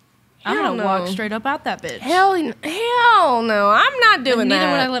 I'm Hell gonna no. walk straight up out that bitch. Hell no. I'm not doing And neither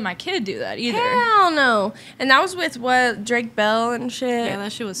that. would I let my kid do that either. Hell no. And that was with what, Drake Bell and shit. Yeah,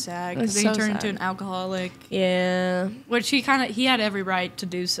 that shit was sad It was because then he so turned into sad. an alcoholic, Yeah. which he had every right to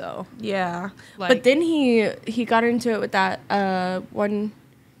do so. Yeah. Like- but then he got into it with that one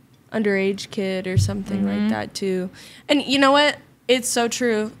underage kid or something like that too. And you know what? It's so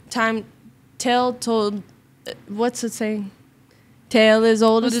true. Tale told, what's it saying? Tale is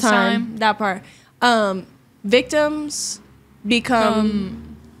old as time. That part. Victims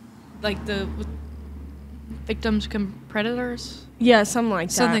become Like the victims become predators, yeah, something like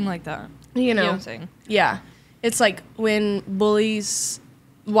that. something like that. You know. what I'm saying? Yeah. it's like when bullies,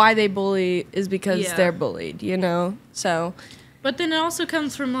 why they bully is because Yeah. they're bullied, you know? So, But then it also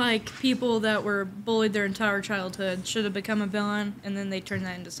comes from like people that were bullied their entire childhood, should have become a villain, and then they turn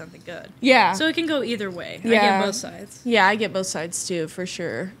that into something good. yeah. So it can go either way. I Yeah. get both sides. Yeah, I get both sides too, for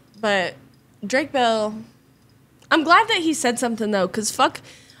sure. But Drake Bell, I'm glad that he said something though, because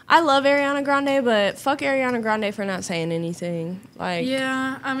I love Ariana Grande, but fuck Ariana Grande for not saying anything. Like,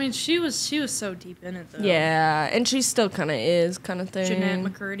 Yeah, I mean, she was so deep in it though. yeah, and she still kind of is, kind of thing. Jeanette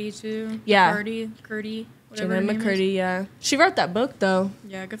McCurdy too. Yeah. Curdy, whatever her Jeanette name is. McCurdy, yeah. She wrote that book though.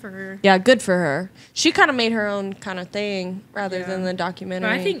 Yeah, good for her. Yeah, good for her. She kind of made her own kind of thing rather Yeah. than the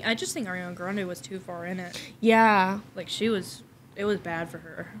documentary. But I just think Ariana Grande was too far in it. yeah, Like it was bad for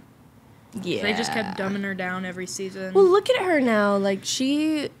her. yeah. They just kept dumbing her down every season. Well, look at her now. Like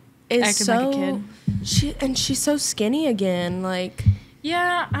she is Acting so like a kid. she's so skinny again. Like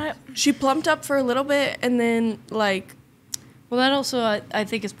Yeah, she plumped up for a little bit and then like well, that also I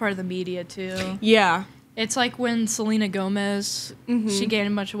think is part of the media too. yeah. It's like when Selena Gomez, Mm-hmm. she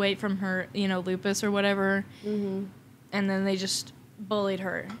gained a bunch of weight from her, lupus or whatever, and then they just bullied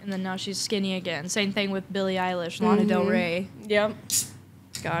her, and then now she's skinny again. Same thing with Billie Eilish, Lana Del Rey. Yep.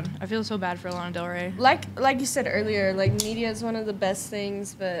 God, I feel so bad for Lana Del Rey. Like you said earlier, like media is one of the best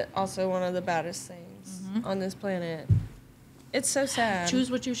things, but also one of the baddest things on this planet. It's so sad.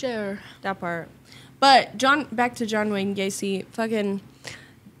 Choose what you share. that part. But back to John Wayne Gacy, fucking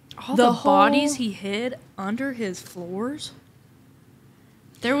All The the, whole- bodies he hid under his floors.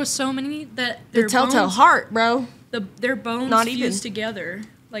 There was so many that the their telltale bones, heart, bro. their bones Not fused even. together,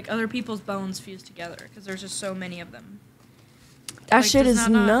 like other people's bones fused together, because there's just so many of them. That Like, shit does is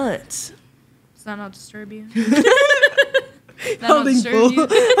that not- nuts. Does that not disturb you? Does that not disturb you?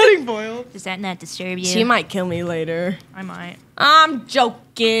 Holding boil. Does that not disturb you? She might kill me later. I might. I'm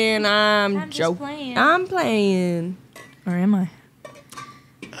joking. I'm just joking. playing. I'm playing. Or am I?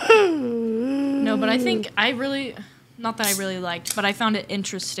 No, but I think not that I really liked, but I found it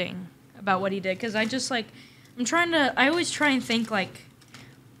interesting about what he did, because I just I always try and think like,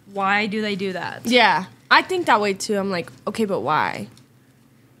 why do they do that? Yeah, I think that way too. I'm like, okay, but why?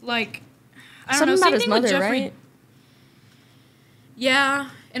 Like, I don't Something know. about Same his thing with mother, Jeffrey. right? Yeah,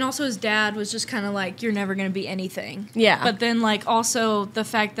 and also his dad was just kind of like, you're never gonna be anything. Yeah. But then like also the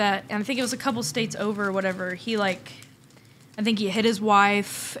fact that, and I think it was a couple states over or whatever, he I think he hit his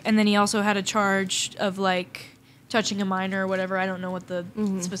wife, and then he also had a charge of like touching a minor or whatever. I don't know what the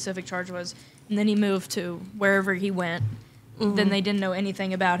specific charge was. And then he moved to wherever he went. Then they didn't know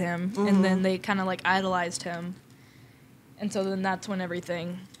anything about him, and then they kind of like idolized him. And so then that's when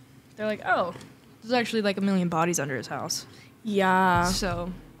they're like, oh, there's actually like 1 million bodies under his house. Yeah.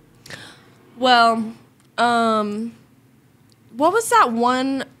 So Well, what was that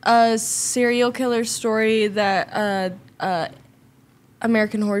one serial killer story that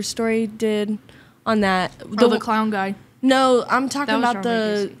American Horror Story did on that? the clown guy. No, I'm talking That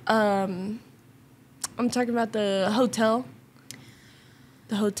was about John I'm talking about the hotel.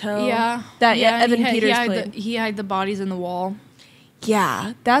 The hotel. Yeah. Evan he Peters hid played. he hid the bodies in the wall.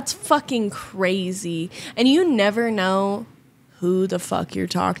 Yeah, that's fucking crazy. And you never know who the fuck you're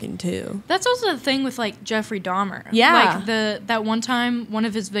talking to. That's also the thing with like Jeffrey Dahmer. Yeah. Like that one time one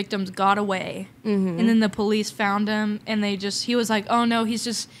of his victims got away, and then the police found him, and he was like, oh no,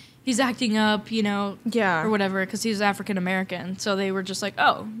 he's acting up, Yeah. or whatever, because he's African American. So they were just like,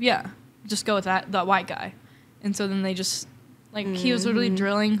 oh yeah, just go with that white guy. And so then they just he was literally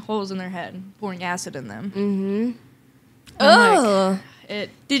drilling holes in their head, pouring acid in them. Mm-hmm. Oh. Oh.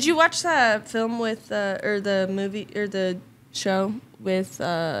 Did you watch that film with or the movie or the show with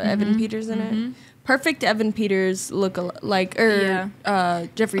Evan Peters in it? Perfect Evan Peters look like Jeffrey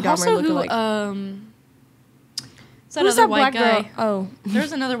Dahmer Also, look alike. It's that Who's other that white black guy. girl? Oh. There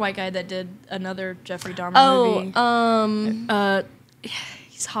was another white guy that did another Jeffrey Dahmer movie.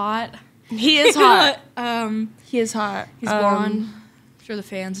 He's hot. He is hot. He's He is hot. blonde. I'm sure the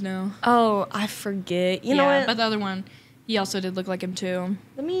fans know. Oh, I forget. You know what? But the other one, he also did look like him too.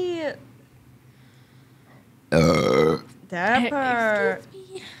 Let me. Hey, That part.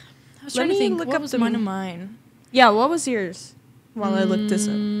 I was Let trying to me think, look what up was the- one of mine? Yeah, what was yours? While I look this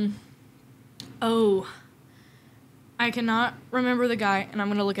up. Oh. I cannot remember the guy, and I'm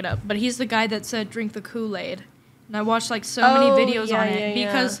going to look it up. But he's the guy that said, drink the Kool-Aid. And I watched, so many videos yeah, on it. yeah,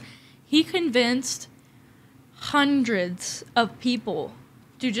 Because he convinced hundreds of people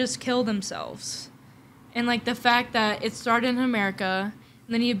to just kill themselves. And, the fact that it started in America,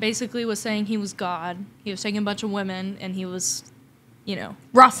 and then he basically was saying he was God. He was taking a bunch of women, and he was,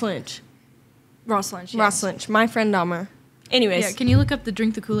 Ross Lynch. Ross Lynch. Yes. Ross Lynch. My friend Dahmer. Anyways. Yeah, can you look up the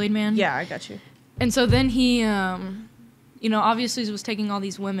Drink the Kool-Aid Man? Yeah, I got you. And so then he, obviously was taking all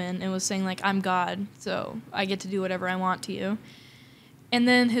these women and was saying, like, I'm God, so I get to do whatever I want to you. And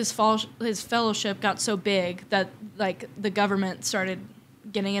then his fellowship got so big that, like, the government started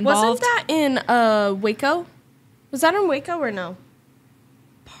getting involved. Wasn't that in Waco? Was that in Waco or no?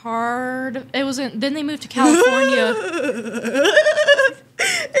 It wasn't. Then they moved to California.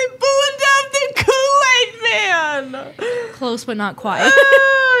 It blew down the Kool-Aid Man. Close, but not quite.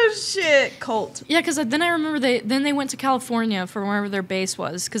 Oh shit, cult. Yeah, because then I remember they went to California for wherever their base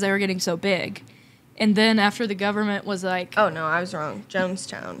was because they were getting so big. And then after the government was like... Oh, no, I was wrong.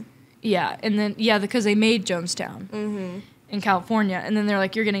 Jonestown. Yeah, and then, because they made Jonestown in California. And then they're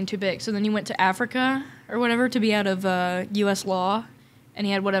like, you're getting too big. So then he went to Africa or whatever to be out of U.S. law. And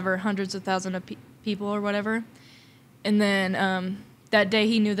he had whatever, hundreds of thousands of people or whatever. And then that day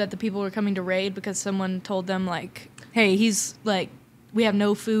he knew that the people were coming to raid because someone told them, like, hey, he's like, we have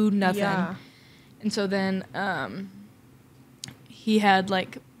no food, nothing. Yeah. And so then he had,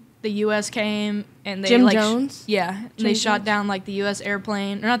 like... The U.S. came and they Jim Jones? They shot down like the U.S.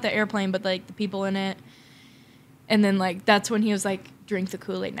 airplane, or not the airplane, but like the people in it. And then like that's when he was like, drink the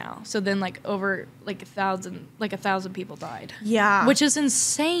Kool-Aid now. So then like over like 1,000 people died. Yeah, which is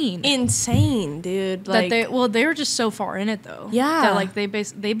insane. Insane, dude. Like they were just so far in it though. Yeah, that like they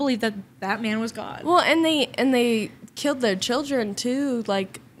believed that man was God. Well, and they killed their children too,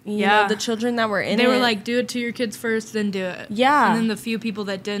 like. You know, the children that were in it. They were like, do it to your kids first, then do it. Yeah. And then the few people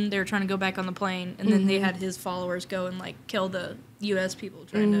that didn't, they were trying to go back on the plane. And then they had his followers go and, like, kill the U.S. people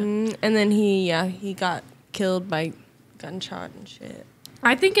trying to... And then he got killed by gunshot and shit.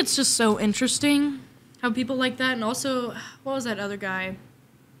 I think it's just so interesting how people like that. And also, what was that other guy?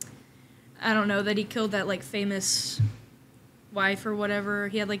 I don't know, that he killed that, like, famous wife or whatever.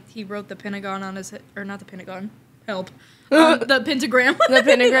 He had, like, he wrote the Pentagon on his... Or not the Pentagon. Help. The pentagram. The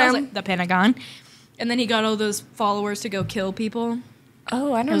pentagram. Like, the Pentagon. And then he got all those followers to go kill people.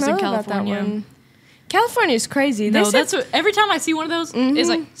 Oh, I don't know in about California. that one. California's crazy. That's what, every time I see one of those, it's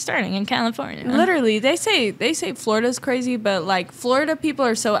like starting in California. Literally, they say Florida's crazy, but like Florida people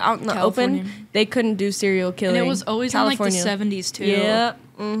are so out in the open, they couldn't do serial killing. And it was always California. In like the 70s too. Yeah.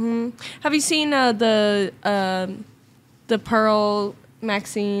 Have you seen the Pearl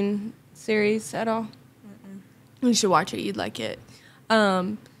Maxine series at all? You should watch it. You'd like it.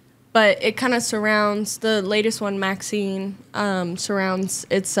 But it kind of surrounds, the latest one, Maxine, surrounds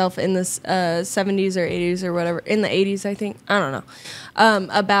itself in the 70s or 80s or whatever. In the 80s, I think. I don't know.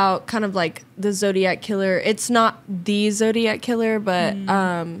 About kind of like the Zodiac Killer. It's not the Zodiac Killer, but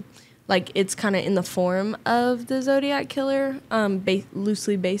like it's kind of in the form of the Zodiac Killer,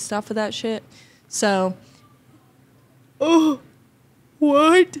 loosely based off of that shit. So, oh,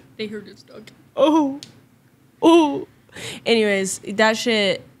 what? They heard it's dog. Oh, anyways, that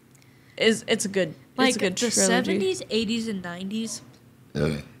shit it's a good, like, it's a good the trilogy. 70s, 80s, and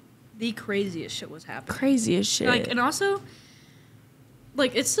 90s. The craziest shit was happening. Craziest shit. Like, and also,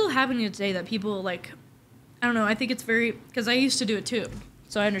 like, it's still happening today that people, like, I don't know, I think it's very, because I used to do it too,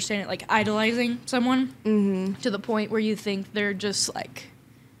 so I understand it, like, idolizing someone to the point where you think they're just, like,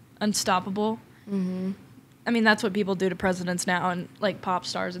 unstoppable. I mean, that's what people do to presidents now and, like, pop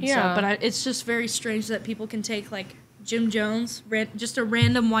stars and stuff. But it's just very strange that people can take, like, Jim Jones, just a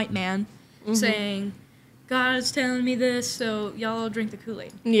random white man, saying, God is telling me this, so y'all drink the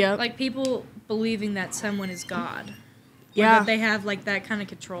Kool-Aid. Yeah. Like, people believing that someone is God. Yeah. Or that they have, like, that kind of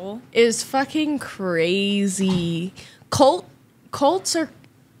control. Is fucking crazy. Cults are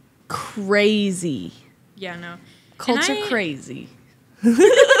crazy. Yeah, no. Cults are crazy.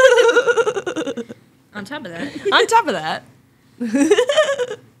 On top of that. On top of that.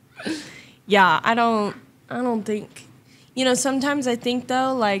 Yeah, I don't think, you know, sometimes I think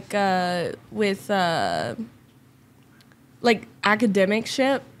though, like with like academic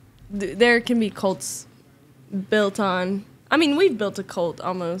shit, there can be cults built on, I mean, we've built a cult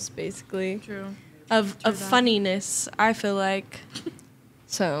almost basically. True. Of funniness, I feel like.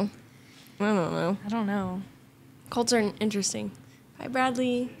 So, I don't know. Cults are interesting. Bye,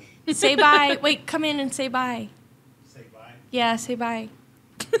 Bradley. Say bye. Wait, come in and say bye. Say bye? Yeah, say bye.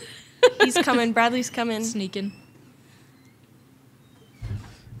 He's coming. Bradley's coming. Sneaking.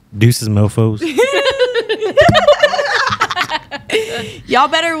 Deuces, mofos. Y'all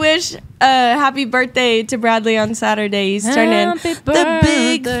better wish happy birthday to Bradley on Saturday. He's turning the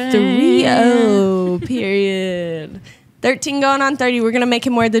big 3-0, period. 13 going on 30. We're going to make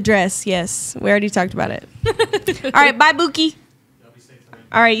him wear the dress. Yes, we already talked about it. All right, bye, Buki.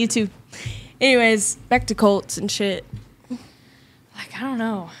 All right, you too. Anyways, back to cults and shit. Like, I don't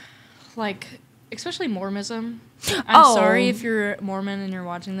know. Like, especially Mormonism. I'm Oh. sorry if you're Mormon and you're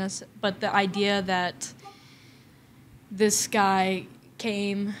watching this, but the idea that this guy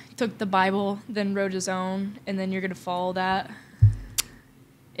came, took the Bible, then wrote his own, and then you're going to follow that,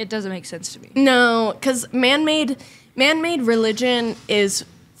 it doesn't make sense to me. No, because man-made religion is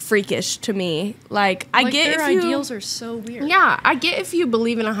freakish to me. Like, I Like, get their if you... ideals are so weird. Yeah, I get if you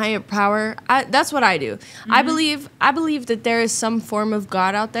believe in a higher power. That's what I do. I believe that there is some form of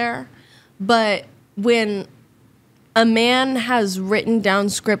God out there, but when a man has written down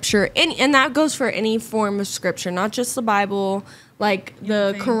scripture, and that goes for any form of scripture, not just the Bible, like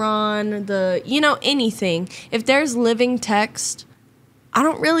the Anything. Quran, anything. If there's living text, I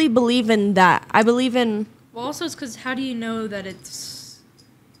don't really believe in that. I believe in... Well, also, it's because how do you know that it's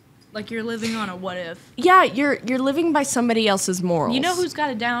like you're living on a what if? Yeah, you're living by somebody else's morals. You know who's got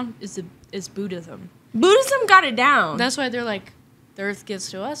it down is Buddhism. Buddhism got it down. That's why they're like, the earth gives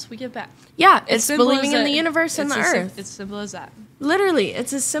to us, we give back. Yeah, it's simple believing as in that. the universe and It's the as earth. It's simple as that. Literally,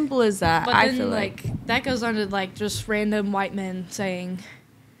 it's as simple as that. But I then, feel like. that goes on to like just random white men saying,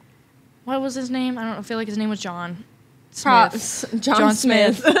 what was his name? I don't know. I feel like his name was John. Smith. John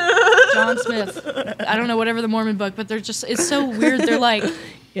Smith. John Smith. I don't know, whatever the Mormon book, but they're just, it's so weird. They're like,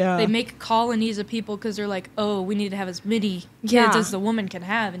 Yeah. they make colonies of people because they're like, oh, we need to have as many kids Yeah. as the woman can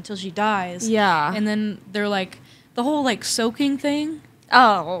have until she dies. Yeah. And then they're like, the whole like soaking thing,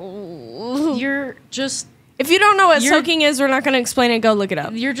 Oh. you're just, If you don't know what You're- soaking is, we're not going to explain it. Go look it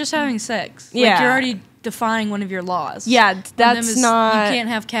up. you're just having sex. Yeah. Like, you're already defying one of your laws. Yeah, One of them that's is not. You can't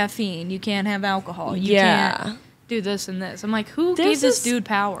have caffeine. You can't have alcohol. You Yeah. can't do this and this. I'm like, who There's gave this this- dude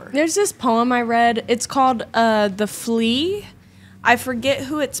power? There's this poem I read. It's called The Flea. I forget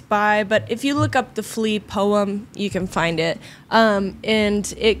who it's by, but if you look up the Flea poem, you can find it.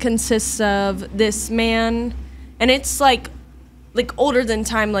 And it consists of this man, and it's like older than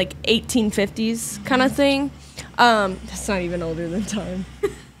time, like 1850s kind of thing. That's not even older than time.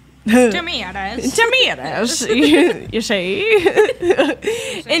 To me, it is. To me, it is. You see.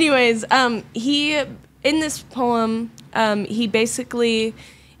 Anyways, he in this poem, he basically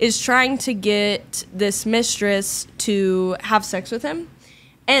is trying to get this mistress to have sex with him,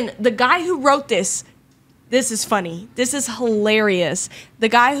 and the guy who wrote this is funny. This is hilarious. The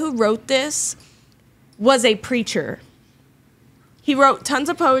guy who wrote this was a preacher. He wrote tons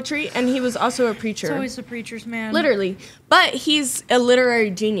of poetry, and he was also a preacher. It's always the preacher's man. Literally. But he's a literary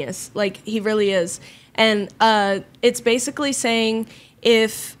genius. Like, he really is. And it's basically saying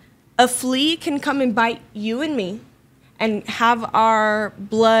if a flea can come and bite you and me and have our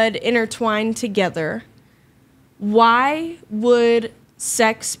blood intertwined together, why would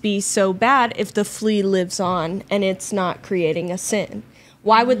sex be so bad if the flea lives on and it's not creating a sin?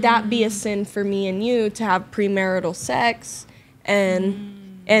 Why would that be a sin for me and you to have premarital sex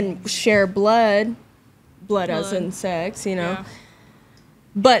and share blood as in sex, Yeah.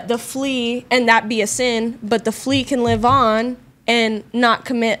 But the flea, and that be a sin, but the flea can live on and not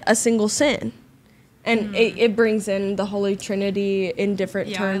commit a single sin. And it brings in the Holy Trinity in different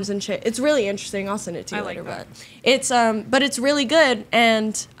Yeah. terms and shit. It's really interesting. I'll send it to you I like later. that. But it's really good,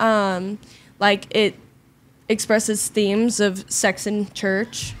 and like it expresses themes of sex in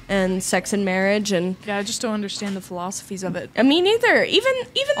church and sex in marriage, and Yeah, I just don't understand the philosophies of it. me neither. Even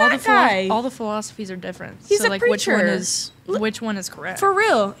that guy. All the philosophies are different. He's so a like preacher. which one is correct? For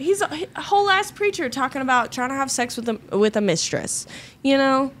real, he's a whole ass preacher talking about trying to have sex with a mistress,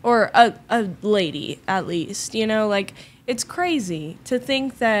 or a lady at least, like it's crazy to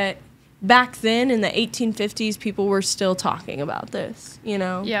think that back then in the 1850s people were still talking about this,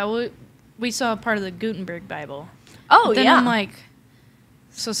 Yeah, we saw part of the Gutenberg Bible. Oh But then yeah, I'm like,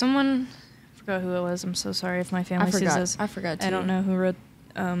 so someone, I forgot who it was. I'm so sorry if my family sees this. I forgot too. I don't know who wrote.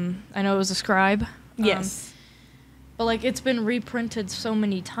 I know it was a scribe. Yes. But like it's been reprinted so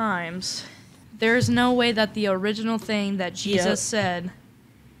many times. There's no way that the original thing that Jesus Yep. said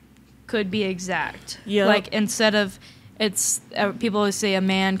could be exact. Yep. Like instead of it's people always say a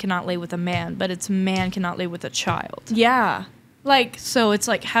man cannot lay with a man, but it's man cannot lay with a child. Yeah, like So it's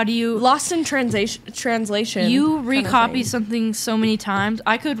like how do you lost in translation. you kinda recopy thing. something so many times.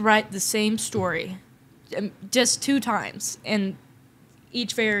 I could write the same story just 2 times and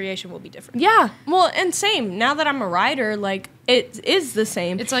each variation will be different. Yeah, well, and same. Now that I'm a writer, like it is the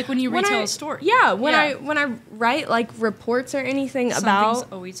same. It's like when you retell a story. Yeah, when Yeah. I write like reports or anything Something's about,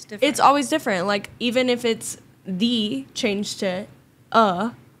 always different. it's always different. Like even if it's the changed to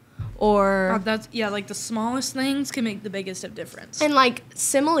or That's like the smallest things can make the biggest of difference. and like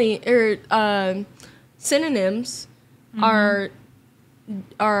simile or synonyms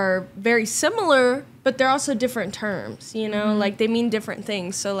are very similar, but they're also different terms. Like they mean different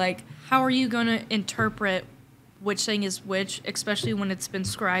things. So like how are you going to interpret which thing is which, especially when it's been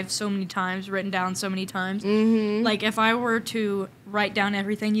scribed so many times, written down so many times? Mm-hmm. Like, if I were to write down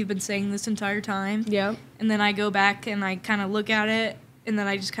everything you've been saying this entire time, Yeah. and then I go back and I kind of look at it, and then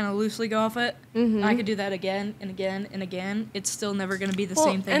I just kind of loosely go off it, Mm-hmm. I could do that again and again and again. It's still never going to be the Well,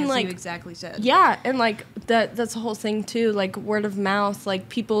 same thing and, as like, you exactly said. Yeah, and like that's the whole thing too, like word of mouth, like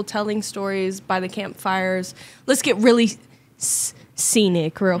people telling stories by the campfires. Let's get really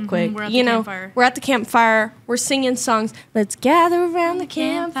scenic real quick. we're at You the know, campfire. we're at the campfire, we're singing songs. Let's gather around the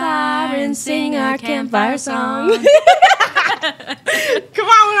campfire and sing our campfire song. Come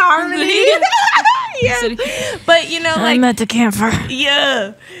on, harmony. Yeah. But you know, like I'm at the campfire.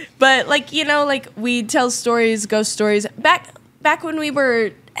 yeah. But like, you know, like we tell stories, ghost stories. Back when we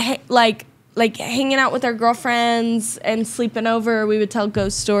were like hanging out with our girlfriends and sleeping over, we would tell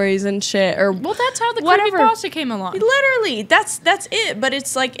ghost stories and shit. Or Well, that's how the whatever. creepypasta came along. Literally, that's it. But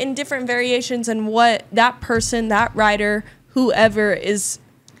it's like in different variations and what that person, that writer, whoever is.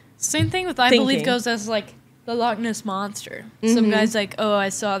 Same thing with, I Thinking. believe, goes as like the Loch Ness Monster. Some guy's like, oh, I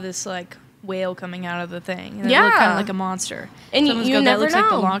saw this like whale coming out of the thing. And it looked kind Yeah. of like a monster. And Someone's you go, never that looks like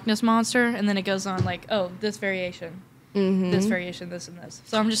the know. Loch Ness Monster. And then it goes on like, oh, this variation. This variation, this and this.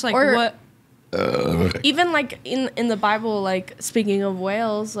 So I'm just like, Or- what? Even like in the Bible, like speaking of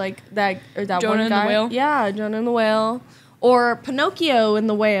whales, like that Jonah one and the guy, whale? yeah, Jonah and the whale, or Pinocchio and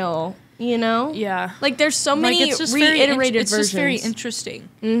the whale. You know, Yeah. like there's so many Like, it's just reiterated it's versions. just very interesting.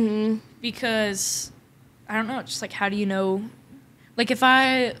 Mm-hmm. Because, I don't know, it's just like, how do you know? Like, if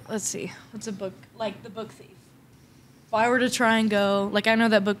I, let's see, what's a book, like The Book Thief. If I were to try and go, like, I know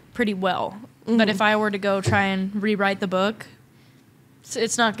that book pretty well, but if I were to go try and rewrite the book,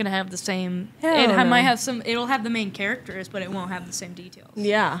 it's not going to have the same, Hell no. might have some, it'll have the main characters, but it won't have the same details.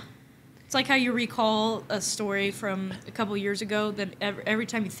 Yeah. It's like how you recall a story from a couple years ago, that every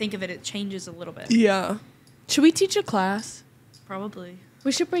time you think of it, it changes a little bit. Yeah. Should we teach a class? Probably.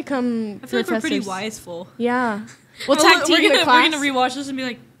 We should become I feel like we're pretty professors. wiseful. Yeah. We'll tag team the class. We're gonna rewatch this and be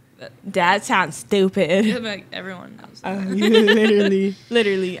like, That sounds stupid. like everyone knows. That.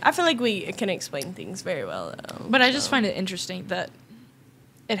 Literally. I feel like we can explain things very well, though. But I just find it interesting that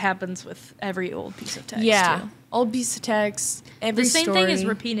it happens with every old piece of text. Yeah. too. Old piece of text, every The same story. thing is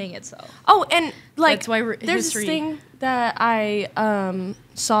repeating itself. Oh, and like That's why there's history- this thing that I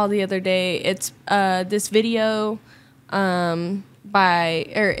saw the other day. It's this video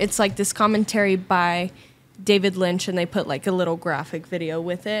it's like this commentary by David Lynch, and they put like a little graphic video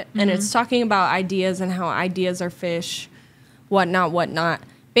with it, and it's talking about ideas and how ideas are fish, whatnot.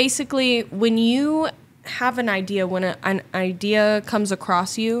 Basically, when you have an idea, when an idea comes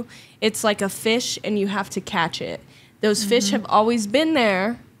across you, it's like a fish, and you have to catch it. Those fish have always been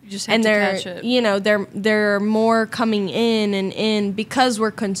there. You just have And to they're, catch it. you know, they're more coming in and in because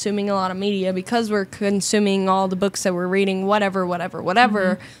we're consuming a lot of media, because we're consuming all the books that we're reading, whatever.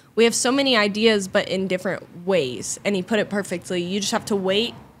 We have so many ideas, but in different ways. And he put it perfectly. You just have to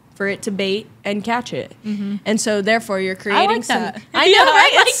wait for it to bait and catch it. And so therefore you're creating like some. that. I know, Yeah,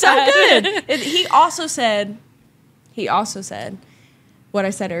 right? I like It's so that. good. He also said what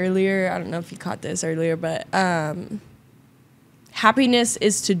I said earlier. I don't know if you caught this earlier, but happiness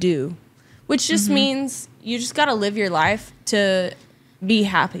is to do, which just means you just got to live your life to be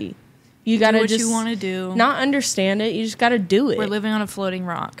happy. You got Do to what just you want to do. not understand it. You just got to do it. We're living on a floating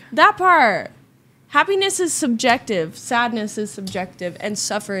rock. That part. Happiness is subjective. Sadness is subjective. And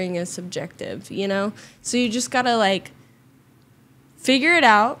suffering is subjective, you know? So you just got to, like, figure it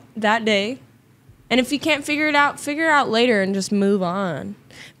out that day. And if you can't figure it out later and just move on.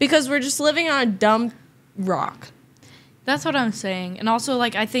 Because we're just living on a dumb rock. That's what I'm saying. And also,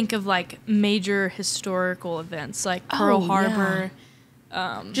 like, I think of, like, major historical events, like Pearl Oh, Harbor,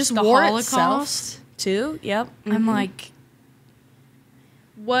 Just the war Holocaust. itself, too. Yep. I'm like,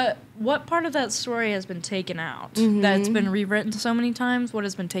 what part of that story has been taken out? That's been rewritten so many times. What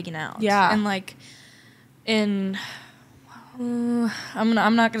has been taken out? Yeah. And like, I'm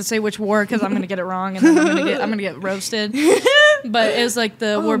not gonna say which war because I'm gonna get it wrong and then I'm gonna get roasted. But it was like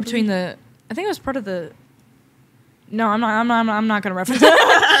the war between the. I think it was part of the. No, I'm not gonna reference it.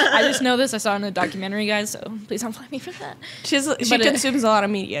 I just know this. I saw it in a documentary, guys. So please don't blame me for that. She But consumes a lot of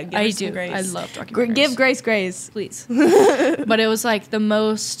media. Give I her some do. Grace. I love documentaries. Give Grace. Please. But it was like the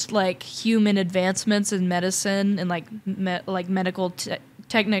most like human advancements in medicine and like medical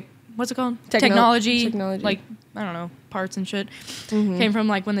what's it called? Technology. Like, I don't know, parts and shit. Came from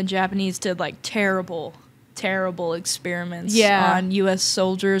like when the Japanese did like terrible experiments on US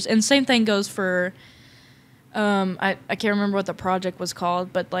soldiers. And same thing goes for I can't remember what the project was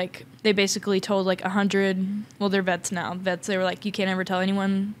called, but like they basically told like 100, well, they're vets now. They were like, you can't ever tell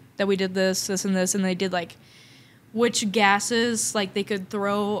anyone that we did this, this, and this, and they did like which gases like they could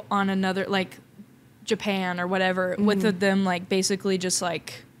throw on another like Japan or whatever with them like basically just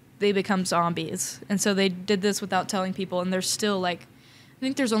like they become zombies. And so they did this without telling people, and there's still like I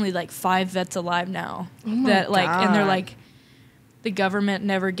think there's only like 5 vets alive now that like and they're like the government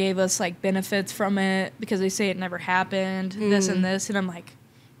never gave us like benefits from it because they say it never happened, this and this, and I'm like,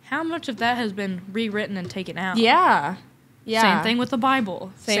 how much of that has been rewritten and taken out? Yeah. Same thing with the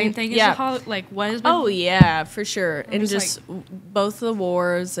Bible. Same thing as like what has been. Oh yeah, for sure. And just both the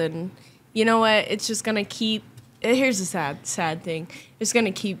wars, and you know what? It's just gonna keep. Here's the sad thing. It's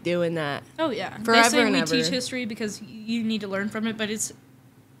gonna keep doing that. Oh yeah, forever they say and we ever. teach history because you need to learn from it, but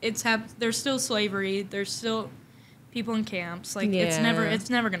there's still slavery. There's still people in camps. Like it's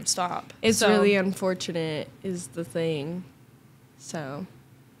never gonna stop. It's really unfortunate, is the thing. So.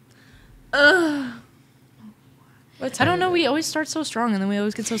 I don't know. We always start so strong, and then we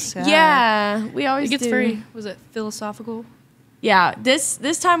always get so sad. Yeah, we always it gets do. very. Was it philosophical? Yeah, this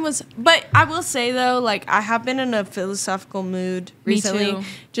time was. But I will say though, like I have been in a philosophical mood recently, too.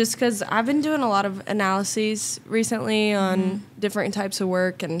 just because I've been doing a lot of analyses recently on different types of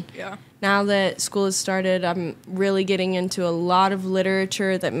work, and now that school has started, I'm really getting into a lot of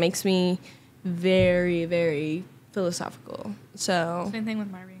literature that makes me very, very philosophical. So Same thing with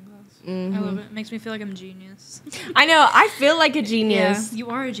my reading class. I love it. It makes me feel like I'm a genius. I know I feel like a genius. Yeah, you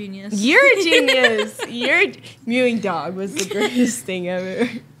are a genius. You're a genius. Mewing dog was the greatest thing ever.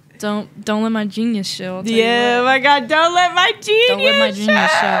 Don't let my genius show. I'll tell you Yeah, what. my God, don't let my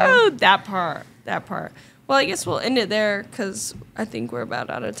genius show. That part. Well, I guess we'll end it there because I think we're about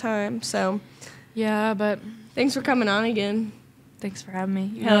out of time. So, Yeah, but thanks for coming on again. thanks for having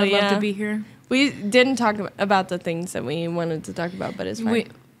me. Hell I'd love yeah. to be here. We didn't talk about the things that we wanted to talk about, but it's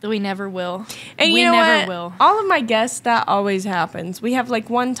fine. We never will. And we you know never what? will. All of my guests, that always happens. We have like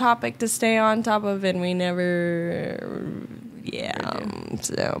one topic to stay on top of, and we never.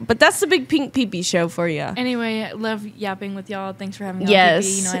 But that's the Big Pink Pee-Pee show for you. Anyway, I love yapping with y'all. Thanks for having me on. Yes.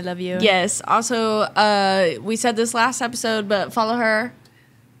 PP. You know I love you. Yes. Also, we said this last episode, but follow her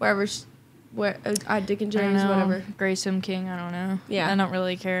wherever. Dick and I don't James, know. whatever. Grace M. King. I don't know. Yeah. I don't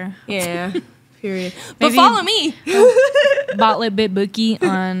really care. Yeah. Period. But Maybe- follow me. Botlet Bit Bookie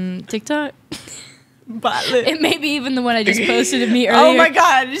on TikTok. It may be even the one I just posted of me earlier. Oh my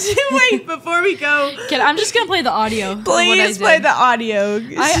God! Wait, before we go, I'm just gonna play the audio. of what I please did. play the audio.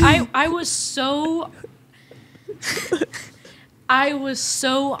 I was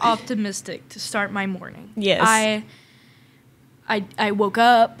so optimistic to start my morning. Yes. I woke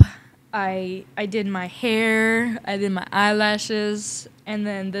up, I did my hair, I did my eyelashes, and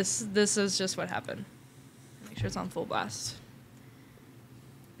then this is just what happened. Make sure it's on full blast.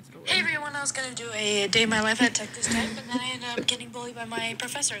 Hey everyone, I was gonna do a day in my life at Texas Tech, but then I ended up getting bullied by my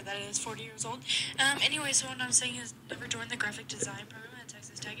professor that is 40 years old. Anyway, so what I'm saying is never join the graphic design program at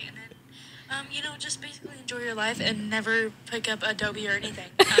Texas Tech, and then, just basically enjoy your life and never pick up Adobe or anything.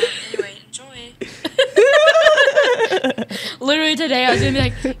 Anyway, enjoy. Literally today, I was gonna be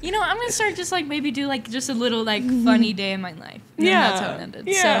like, I'm gonna start just like maybe do like just a little like funny day in my life. And then that's how it ended.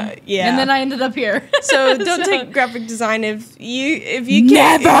 Yeah. So, Yeah. And then I ended up here. So don't take graphic design if you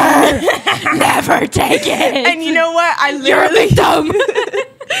can. Never take it. And you know what? You're a victim.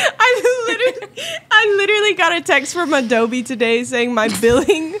 I literally got a text from Adobe today saying my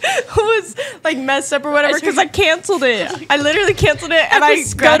billing was like messed up or whatever because I canceled it. I literally canceled it, and I go to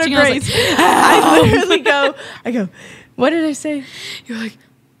scratching, I was Grace. I literally go, what did I say? You're like,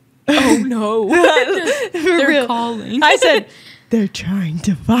 oh no. They're calling. I said, they're trying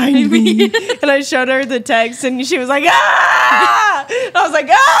to find me. And I showed her the text, and she was like, ah! And I was like,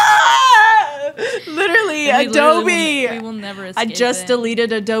 ah! Literally, Adobe. We will never I escape just it.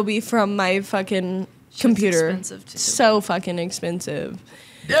 deleted Adobe from my fucking computer. Expensive too. So fucking expensive.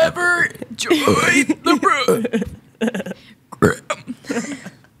 Never join the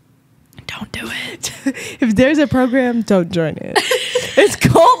Don't do it. If there's a program, don't join it. It's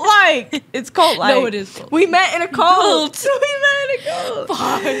cult-like. It's cult-like. No, it is cult. We met in a cult. We met in a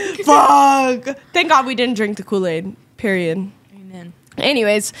cult. Fuck. Thank God we didn't drink the Kool-Aid. Period. Amen.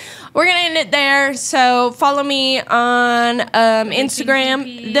 Anyways, we're gonna end it there. So follow me on Instagram,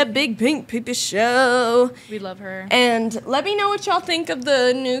 Pink Pee-Pee. the Big Pink Pee-Pee Show, We love her. and let me know what y'all think of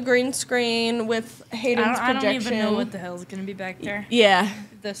the new green screen with Hayden's I projection. don't even know what the hell's gonna be back there. Yeah,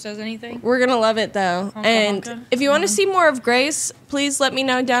 If this does anything. we're gonna love it though. Honka, And honka. if you want to see more of Grace, please let me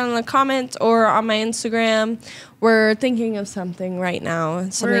know down in the comments or on my Instagram. We're thinking of something right now.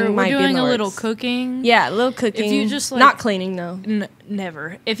 Something We're might be in doing the a little works. cooking. Yeah, a little cooking. you just, like- not cleaning though.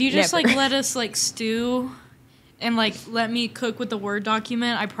 Never. If you just Never. like let us like stew and like let me cook with the Word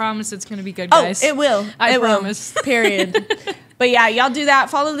document, I promise it's gonna be good, Oh, guys. it will. I it promise. Will. Period. But yeah, y'all do that.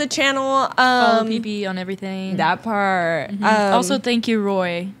 Follow the channel. Follow PP on everything. That part. Also, thank you,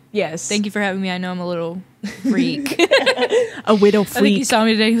 Roy. Yes. Thank you for having me. I know I'm a little freak. A widow I think he freak. saw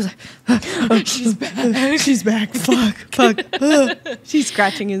me today. He was like, Oh, she's back. She's back. Fuck. She's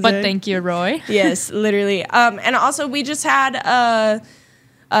scratching his but head. thank you, Roy. Yes, literally. And also we just had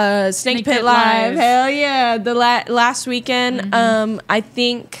Snake Pit Pit Live. Live. Hell yeah. The last weekend. I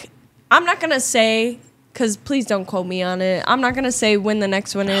think I'm not gonna say, because please don't quote me on it. I'm not gonna say when the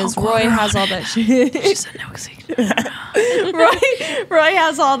next one is. Roy has all that shit. She said no secret. Roy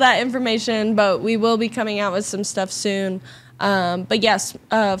has all that information, but we will be coming out with some stuff soon. But yes,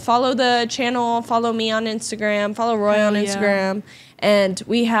 follow the channel, follow me on Instagram, follow Roy on yeah. Instagram. And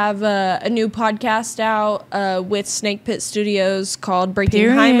we have a new podcast out with Snake Pit Studios called Breaking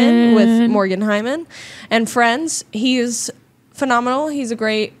Hyman with Morgan Hyman and friends. He is phenomenal. He's a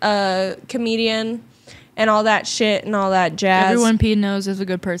great comedian and all that shit and all that jazz. Everyone P knows is a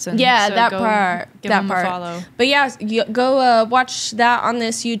good person. Yeah, so that go part. Give that him part. a follow. But yeah, go watch that on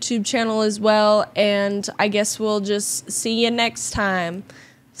this YouTube channel as well. And I guess we'll just see you next time.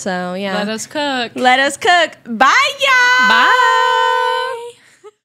 So yeah. Let us cook. Let us cook. Bye, y'all. Bye.